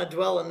I don't want to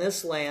dwell in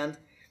this land.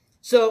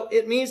 So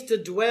it means to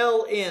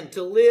dwell in,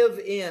 to live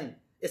in.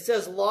 It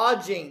says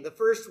lodging. The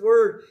first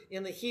word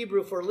in the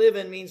Hebrew for live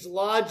in means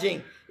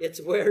lodging.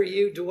 It's where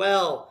you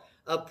dwell,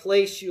 a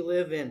place you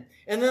live in.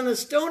 And then the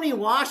stony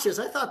washes.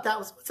 I thought that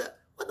was, what's that?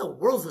 What in the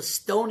world's a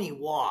stony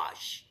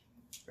wash?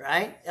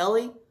 Right,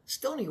 Ellie?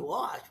 Stony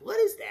wash. What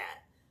is that?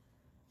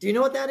 Do you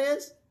know what that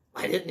is?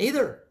 I didn't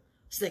either.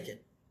 I was thinking,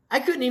 I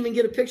couldn't even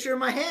get a picture in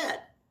my head.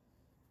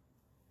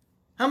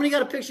 How many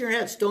got a picture in your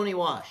head? Stony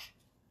wash.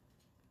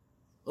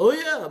 Oh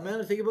yeah,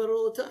 man, I think about it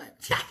all the time.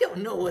 I don't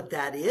know what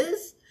that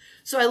is.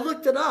 So I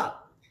looked it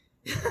up.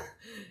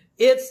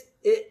 It's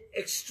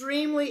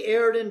extremely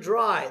arid and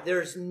dry.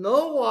 There's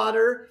no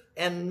water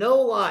and no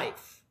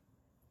life.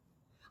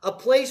 A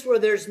place where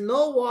there's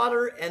no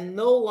water and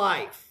no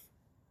life.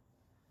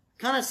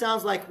 Kind of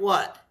sounds like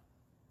what?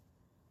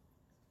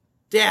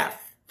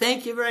 Death.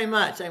 Thank you very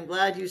much. I'm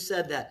glad you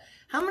said that.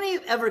 How many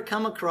have ever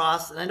come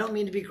across, and I don't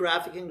mean to be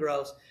graphic and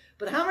gross,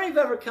 but how many have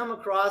ever come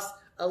across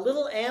a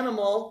little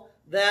animal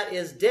that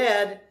is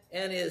dead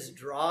and is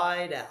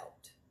dried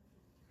out?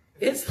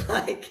 It's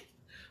like,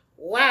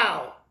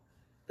 wow.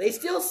 They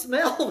still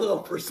smell,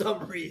 though, for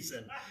some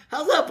reason.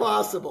 How's that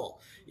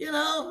possible? You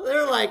know,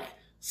 they're like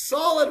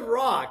solid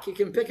rock. You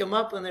can pick them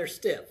up and they're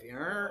stiff. You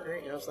know,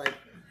 it's like,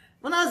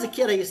 when I was a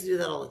kid, I used to do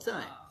that all the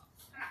time.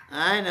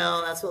 I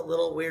know, that's what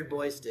little weird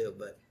boys do.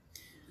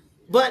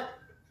 But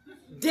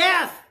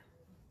death,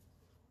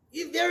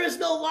 there is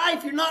no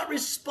life. You're not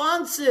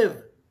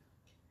responsive.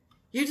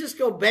 You just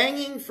go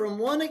banging from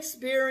one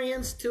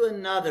experience to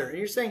another. And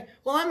you're saying,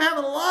 well, I'm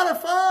having a lot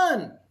of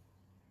fun.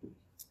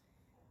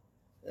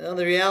 Well,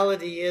 the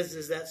reality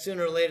is that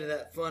sooner or later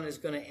that fun is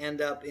going to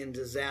end up in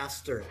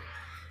disaster.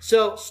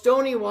 So,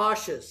 stony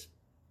washes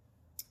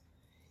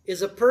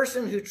is a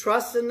person who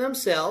trusts in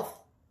themselves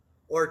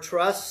or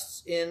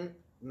trusts in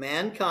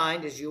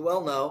mankind, as you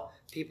well know,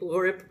 people who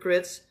are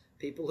hypocrites,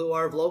 people who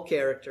are of low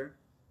character,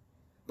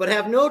 but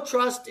have no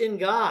trust in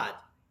God.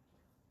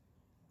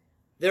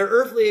 Their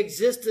earthly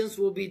existence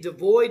will be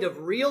devoid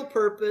of real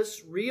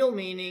purpose, real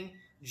meaning,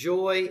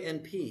 joy,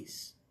 and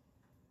peace.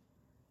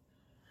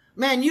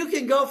 Man, you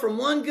can go from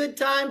one good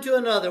time to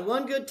another,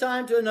 one good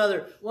time to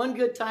another, one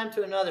good time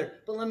to another.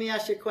 But let me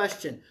ask you a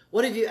question.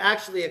 What have you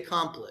actually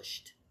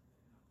accomplished?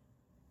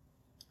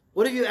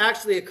 What have you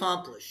actually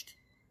accomplished?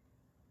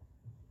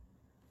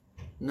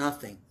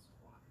 Nothing.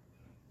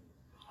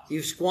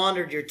 You've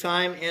squandered your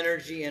time,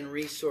 energy, and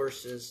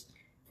resources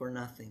for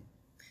nothing.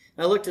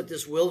 I looked at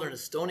this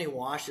wilderness, stony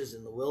washes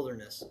in the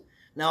wilderness.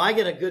 Now, I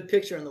get a good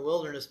picture in the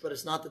wilderness, but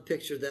it's not the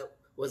picture that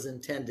was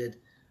intended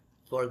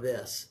for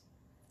this.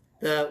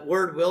 The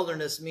word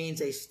wilderness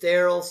means a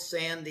sterile,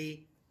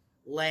 sandy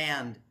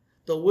land.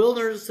 The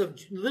wilderness of,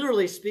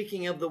 literally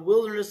speaking of the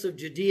wilderness of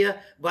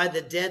Judea by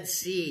the Dead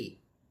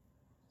Sea,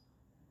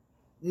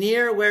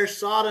 near where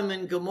Sodom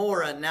and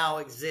Gomorrah now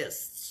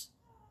exists.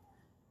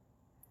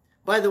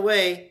 By the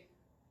way,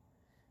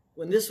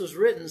 when this was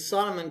written,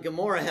 Sodom and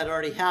Gomorrah had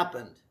already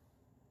happened.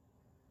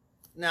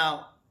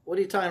 Now, what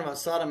are you talking about,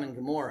 Sodom and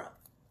Gomorrah?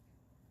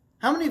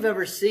 How many have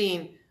ever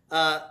seen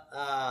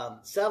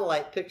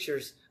satellite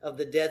pictures of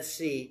the Dead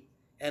Sea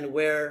and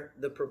where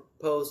the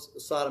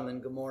proposed Sodom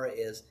and Gomorrah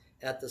is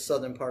at the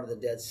southern part of the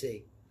Dead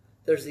Sea?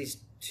 There's these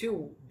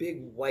two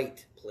big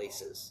white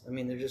places. I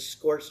mean, they're just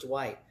scorched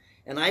white.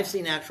 And I've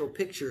seen actual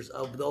pictures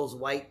of those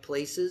white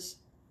places.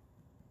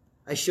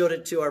 I showed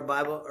it to our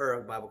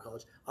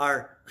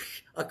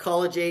a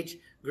college age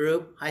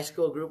group, high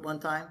school group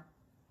one time.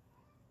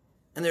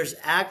 And there's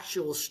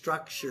actual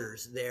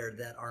structures there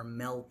that are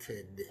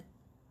melted.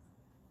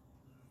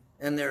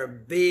 And they're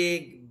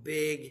big,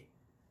 big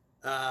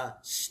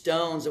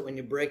stones that when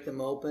you break them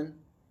open,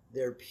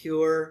 they're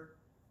pure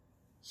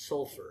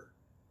sulfur.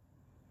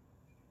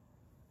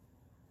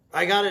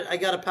 I got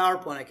a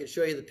PowerPoint. I could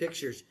show you the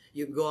pictures.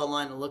 You can go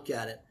online and look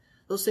at it.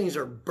 Those things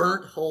are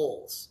burnt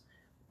holes.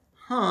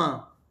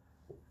 A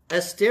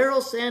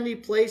sterile, sandy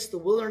place, the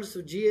wilderness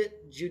of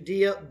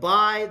Judea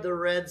by the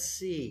Red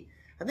Sea.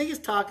 I think it's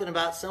talking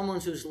about someone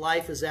whose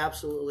life is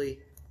absolutely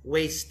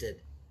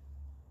wasted.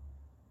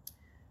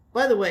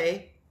 By the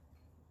way,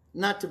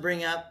 not to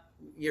bring up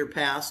your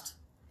past,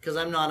 because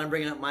I'm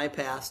bringing up my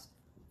past.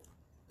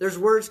 There's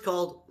words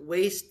called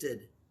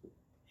wasted,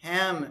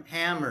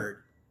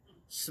 hammered,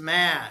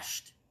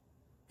 smashed.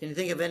 Can you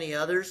think of any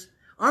others?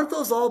 Aren't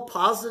those all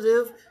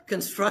positive,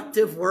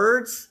 constructive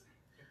words?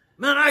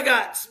 Man, I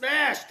got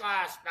smashed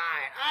last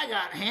night. I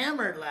got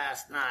hammered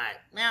last night.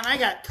 Man, I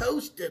got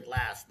toasted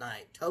last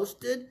night.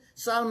 Toasted?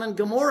 Sodom and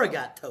Gomorrah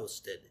got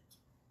toasted.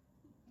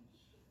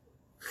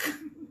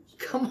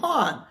 Come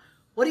on.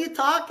 What are you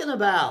talking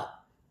about?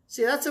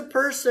 See, that's a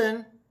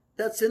person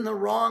that's in the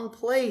wrong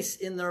place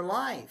in their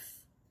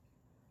life.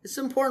 It's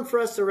important for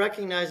us to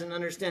recognize and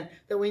understand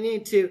that we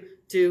need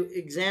to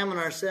examine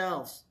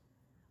ourselves.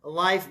 A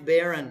life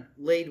barren,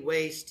 laid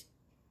waste,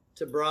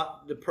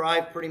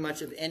 deprived pretty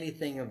much of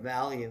anything of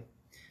value.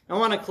 I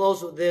want to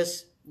close with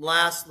this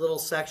last little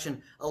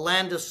section. A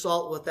land of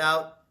salt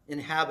without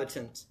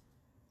inhabitants.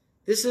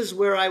 This is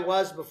where I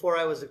was before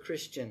I was a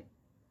Christian.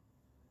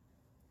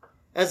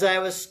 As I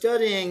was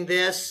studying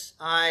this,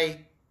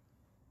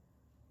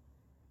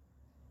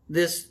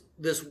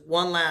 this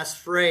one last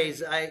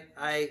phrase,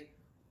 it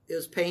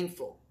was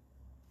painful.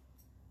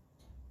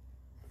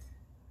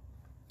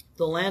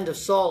 The land of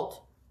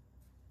salt.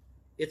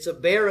 It's a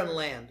barren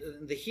land.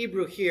 The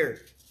Hebrew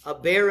here, a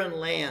barren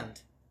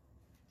land.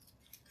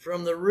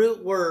 From the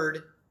root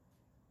word,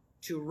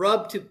 to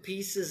rub to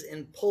pieces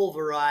and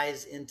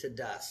pulverize into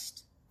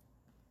dust.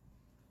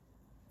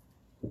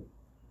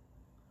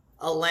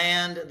 a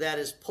land that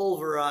is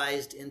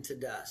pulverized into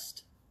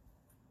dust.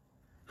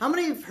 How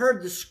many have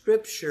heard the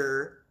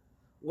scripture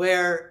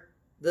where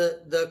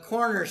the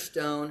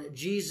cornerstone,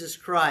 Jesus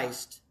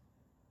Christ,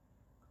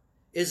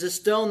 is a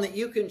stone that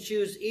you can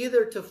choose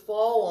either to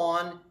fall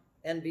on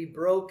and be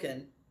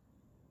broken,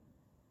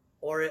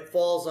 or it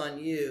falls on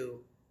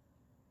you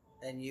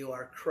and you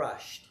are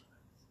crushed?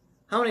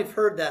 How many have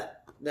heard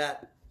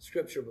that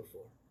scripture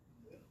before?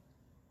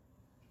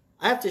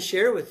 I have to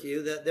share with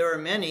you that there are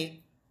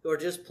many who are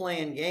just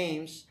playing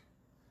games.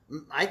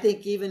 I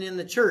think even in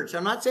the church.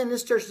 I'm not saying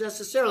this church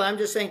necessarily. I'm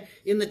just saying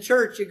in the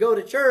church, you go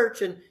to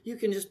church and you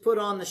can just put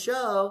on the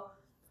show.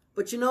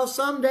 But you know,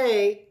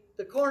 someday,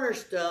 the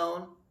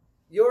cornerstone,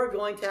 you're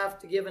going to have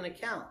to give an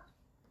account.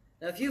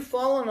 Now, if you've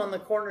fallen on the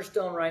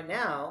cornerstone right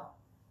now,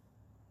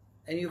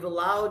 and you've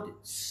allowed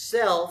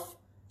self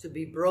to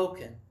be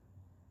broken,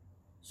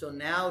 so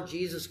now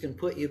Jesus can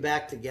put you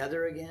back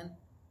together again,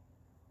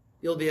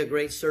 you'll be a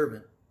great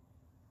servant.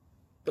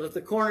 But if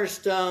the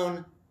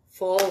cornerstone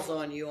falls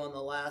on you on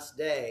the last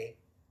day,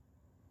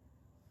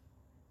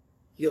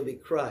 you'll be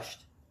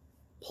crushed,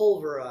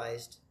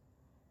 pulverized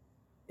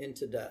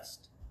into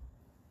dust.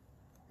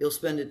 You'll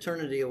spend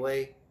eternity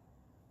away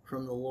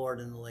from the Lord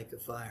in the lake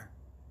of fire.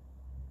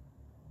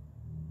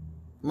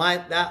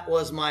 That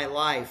was my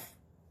life.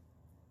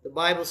 The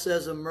Bible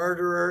says a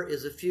murderer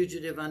is a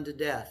fugitive unto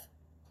death.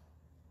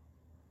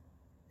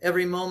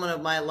 Every moment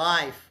of my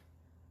life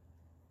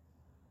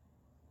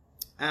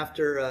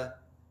after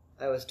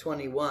I was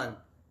 21,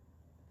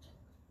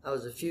 I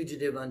was a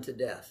fugitive unto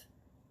death.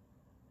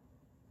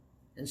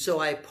 And so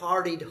I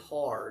partied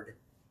hard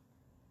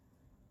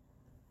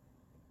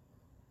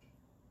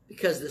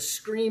because the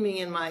screaming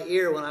in my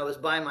ear when I was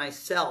by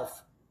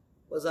myself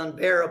was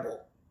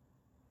unbearable.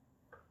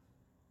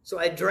 So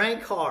I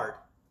drank hard.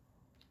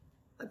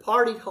 I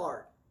partied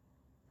hard.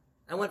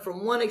 I went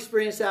from one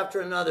experience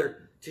after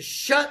another to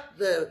shut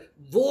the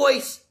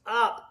voice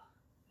up.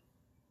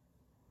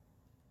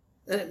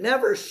 And it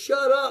never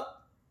shut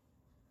up.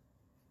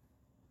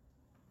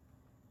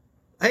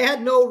 I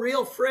had no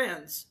real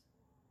friends.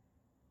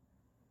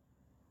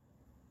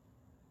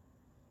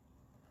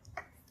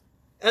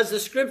 As the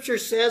scripture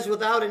says,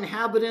 without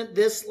inhabitant,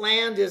 this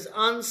land is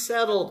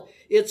unsettled.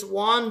 It's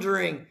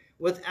wandering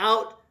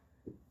without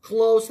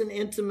close and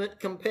intimate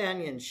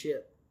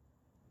companionship.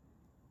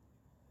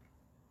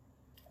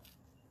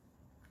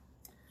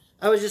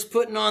 I was just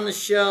putting on the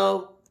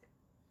show,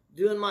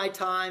 doing my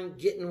time,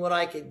 getting what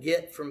I could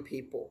get from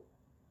people.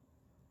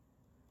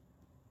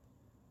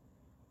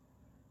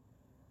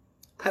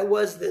 I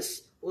was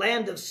this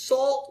land of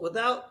salt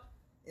without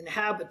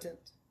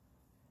inhabitant.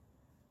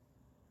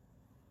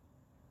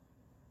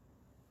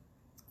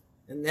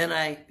 And then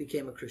I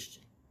became a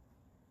Christian.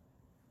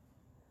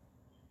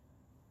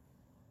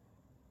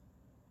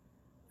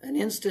 And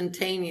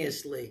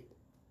instantaneously,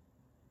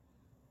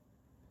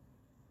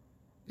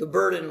 the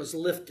burden was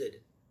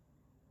lifted.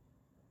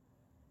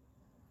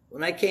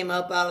 When I came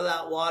up out of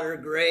that water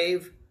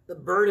grave, the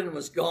burden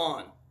was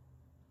gone.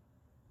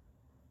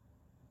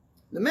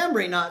 The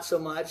memory, not so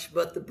much,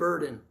 but the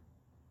burden.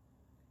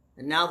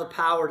 And now the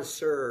power to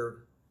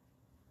serve.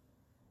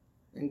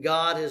 And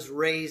God has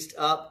raised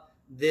up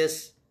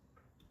this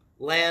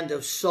land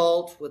of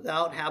salt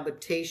without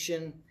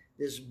habitation,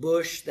 this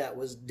bush that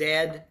was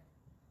dead.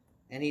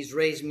 And he's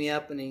raised me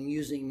up and he's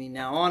using me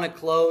now. I want to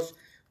close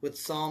with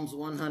Psalms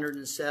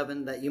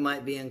 107 that you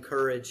might be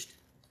encouraged.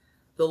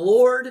 The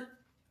Lord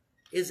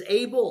is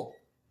able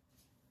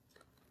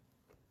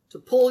to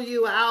pull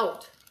you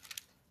out,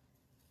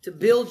 to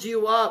build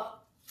you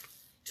up,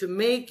 to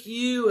make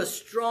you a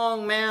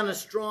strong man, a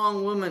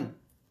strong woman.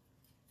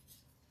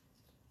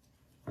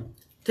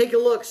 Take a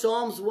look,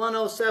 Psalms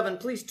 107.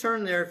 Please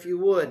turn there if you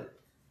would.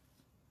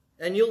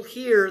 And you'll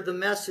hear the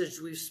message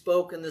we've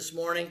spoken this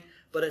morning,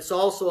 but it's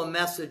also a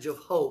message of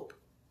hope.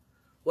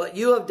 What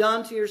you have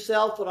done to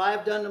yourself, what I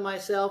have done to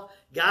myself,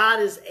 God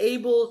is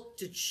able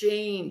to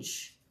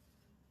change,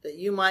 that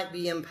you might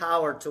be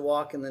empowered to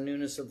walk in the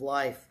newness of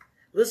life.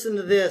 Listen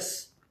to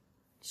this.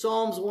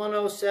 Psalms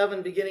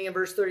 107, beginning in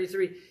verse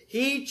 33.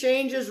 He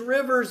changes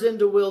rivers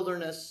into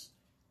wilderness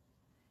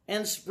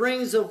and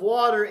springs of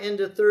water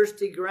into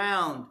thirsty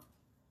ground.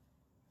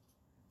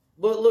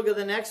 But look at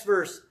the next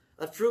verse.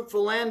 A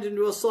fruitful land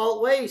into a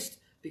salt waste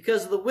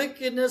because of the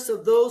wickedness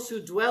of those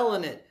who dwell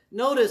in it.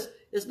 Notice,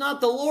 it's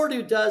not the Lord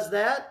who does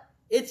that.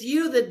 It's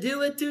you that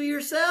do it to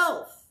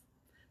yourself.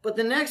 But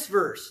the next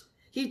verse.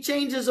 He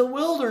changes a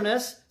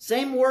wilderness,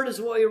 same word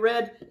as what we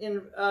read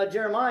in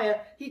Jeremiah.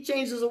 He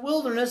changes a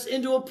wilderness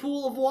into a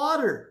pool of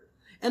water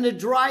and a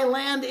dry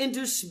land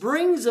into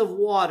springs of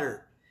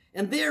water.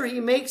 And there he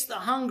makes the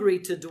hungry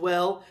to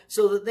dwell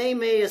so that they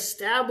may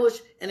establish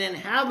an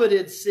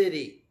inhabited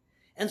city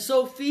and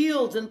sow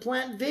fields and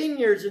plant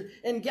vineyards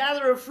and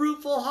gather a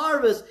fruitful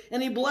harvest.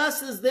 And he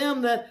blesses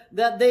them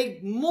that they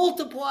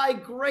multiply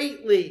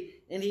greatly,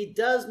 and he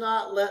does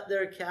not let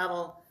their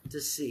cattle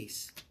to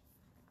cease.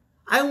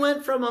 I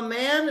went from a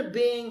man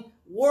being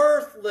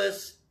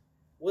worthless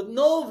with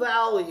no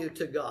value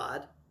to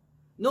God,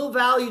 no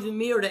value to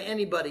me or to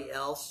anybody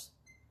else,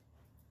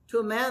 to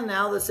a man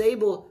now that's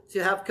able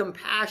to have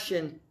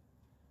compassion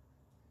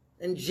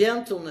and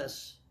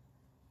gentleness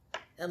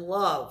and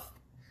love.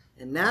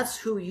 And that's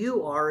who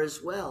you are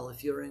as well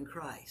if you're in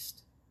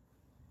Christ.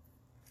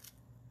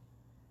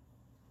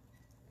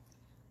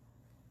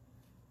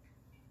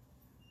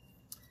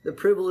 The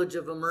privilege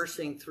of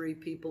immersing 3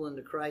 people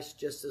into Christ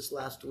just this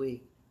last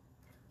week.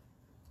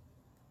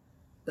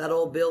 That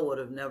old Bill would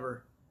have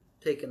never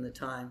taken the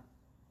time,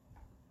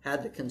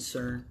 had the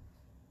concern,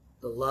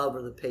 the love,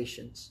 or the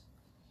patience.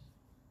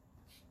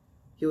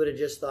 He would have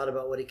just thought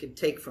about what he could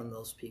take from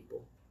those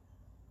people.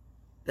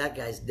 That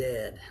guy's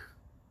dead.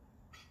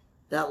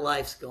 That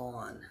life's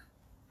gone.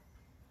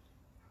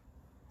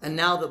 And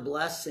now the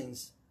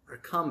blessings are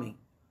coming.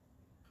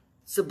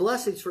 It's the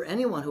blessings for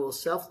anyone who will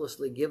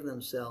selflessly give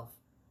themselves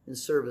in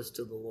service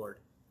to the Lord,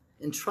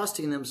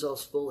 entrusting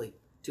themselves fully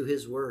to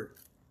His word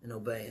and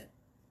obey it.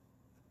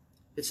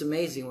 It's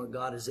amazing what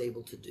God is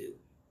able to do.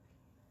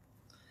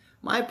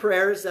 My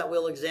prayer is that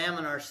we'll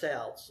examine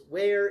ourselves.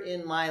 Where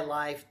in my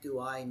life do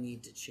I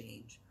need to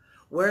change?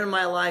 Where in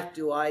my life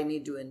do I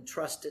need to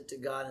entrust it to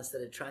God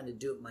instead of trying to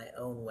do it my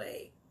own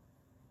way?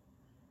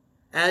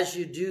 As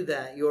you do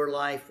that, your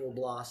life will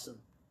blossom.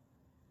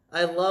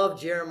 I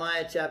love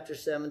Jeremiah chapter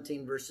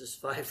 17, verses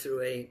 5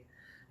 through 8.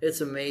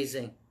 It's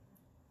amazing.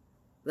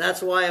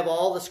 That's why of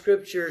all the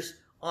scriptures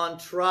on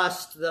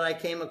trust that I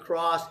came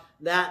across,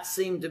 that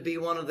seemed to be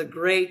one of the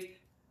great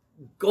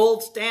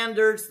gold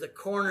standards, the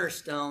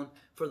cornerstone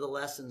for the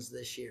lessons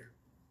this year.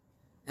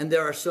 And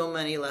there are so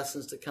many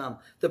lessons to come.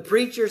 The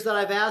preachers that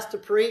I've asked to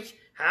preach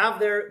have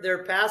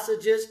their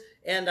passages,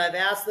 and I've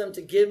asked them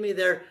to give me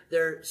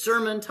their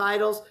sermon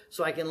titles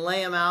so I can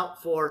lay them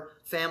out for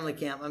family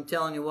camp. I'm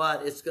telling you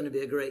what, it's going to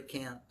be a great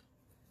camp.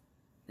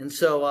 And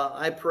so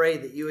I pray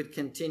that you would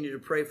continue to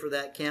pray for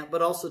that camp,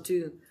 but also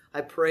too,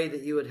 I pray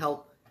that you would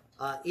help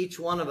each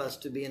one of us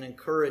to be an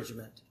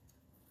encouragement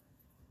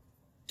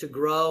to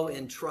grow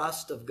in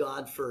trust of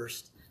God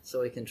first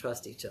so we can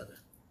trust each other.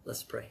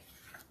 Let's pray.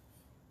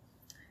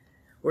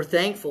 We're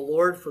thankful,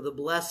 Lord, for the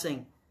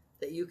blessing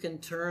that you can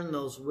turn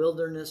those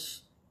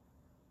wilderness,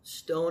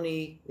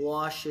 stony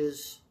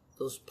washes,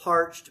 those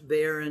parched,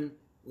 barren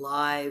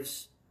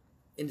lives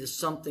into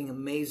something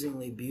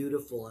amazingly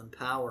beautiful and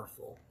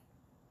powerful.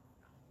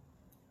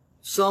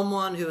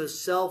 Someone who is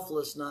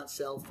selfless, not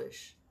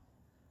selfish.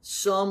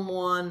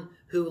 Someone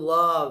who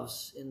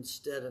loves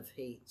instead of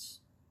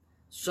hates.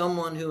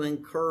 Someone who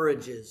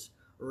encourages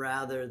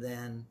rather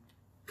than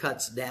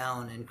cuts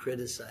down and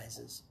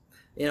criticizes.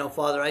 You know,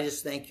 Father, I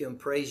just thank you and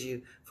praise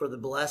you for the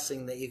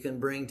blessing that you can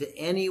bring to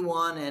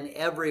anyone and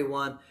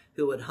everyone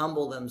who would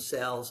humble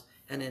themselves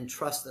and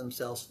entrust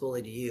themselves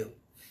fully to you.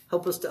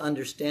 Help us to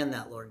understand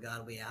that, Lord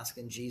God, we ask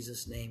in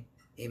Jesus' name.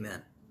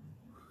 Amen.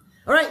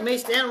 All right, you may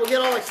stand. We'll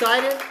get all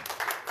excited.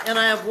 And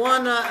I have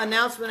one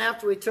announcement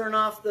after we turn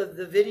off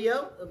the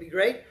video. It'll be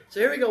great. So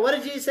here we go. What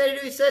did Jesus say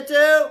to do? He said to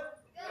go.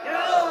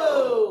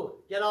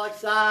 Get all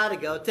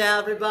excited. Go tell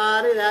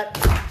everybody that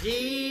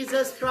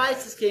Jesus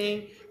Christ is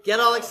King. Get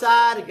all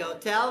excited. Go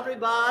tell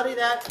everybody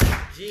that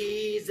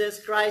Jesus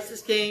Christ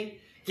is King.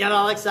 Get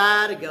all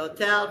excited. Go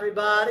tell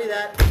everybody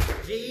that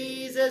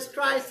Jesus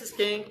Christ is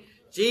King.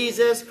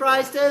 Jesus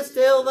Christ is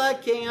still the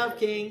King of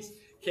Kings.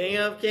 King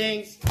of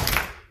Kings.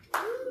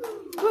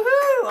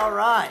 Woohoo! All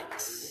right.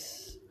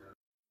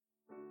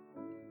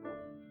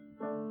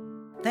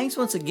 Thanks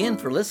once again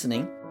for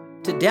listening.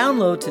 To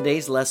download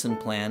today's lesson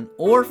plan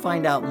or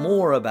find out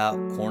more about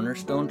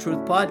Cornerstone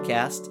Truth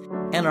Podcast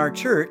and our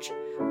church,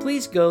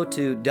 please go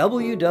to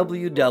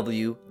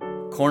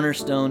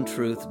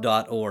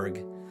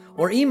www.cornerstonetruth.org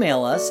or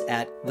email us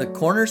at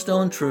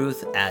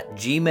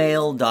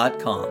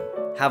thecornerstonetruth@gmail.com.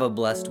 Have a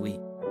blessed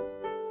week.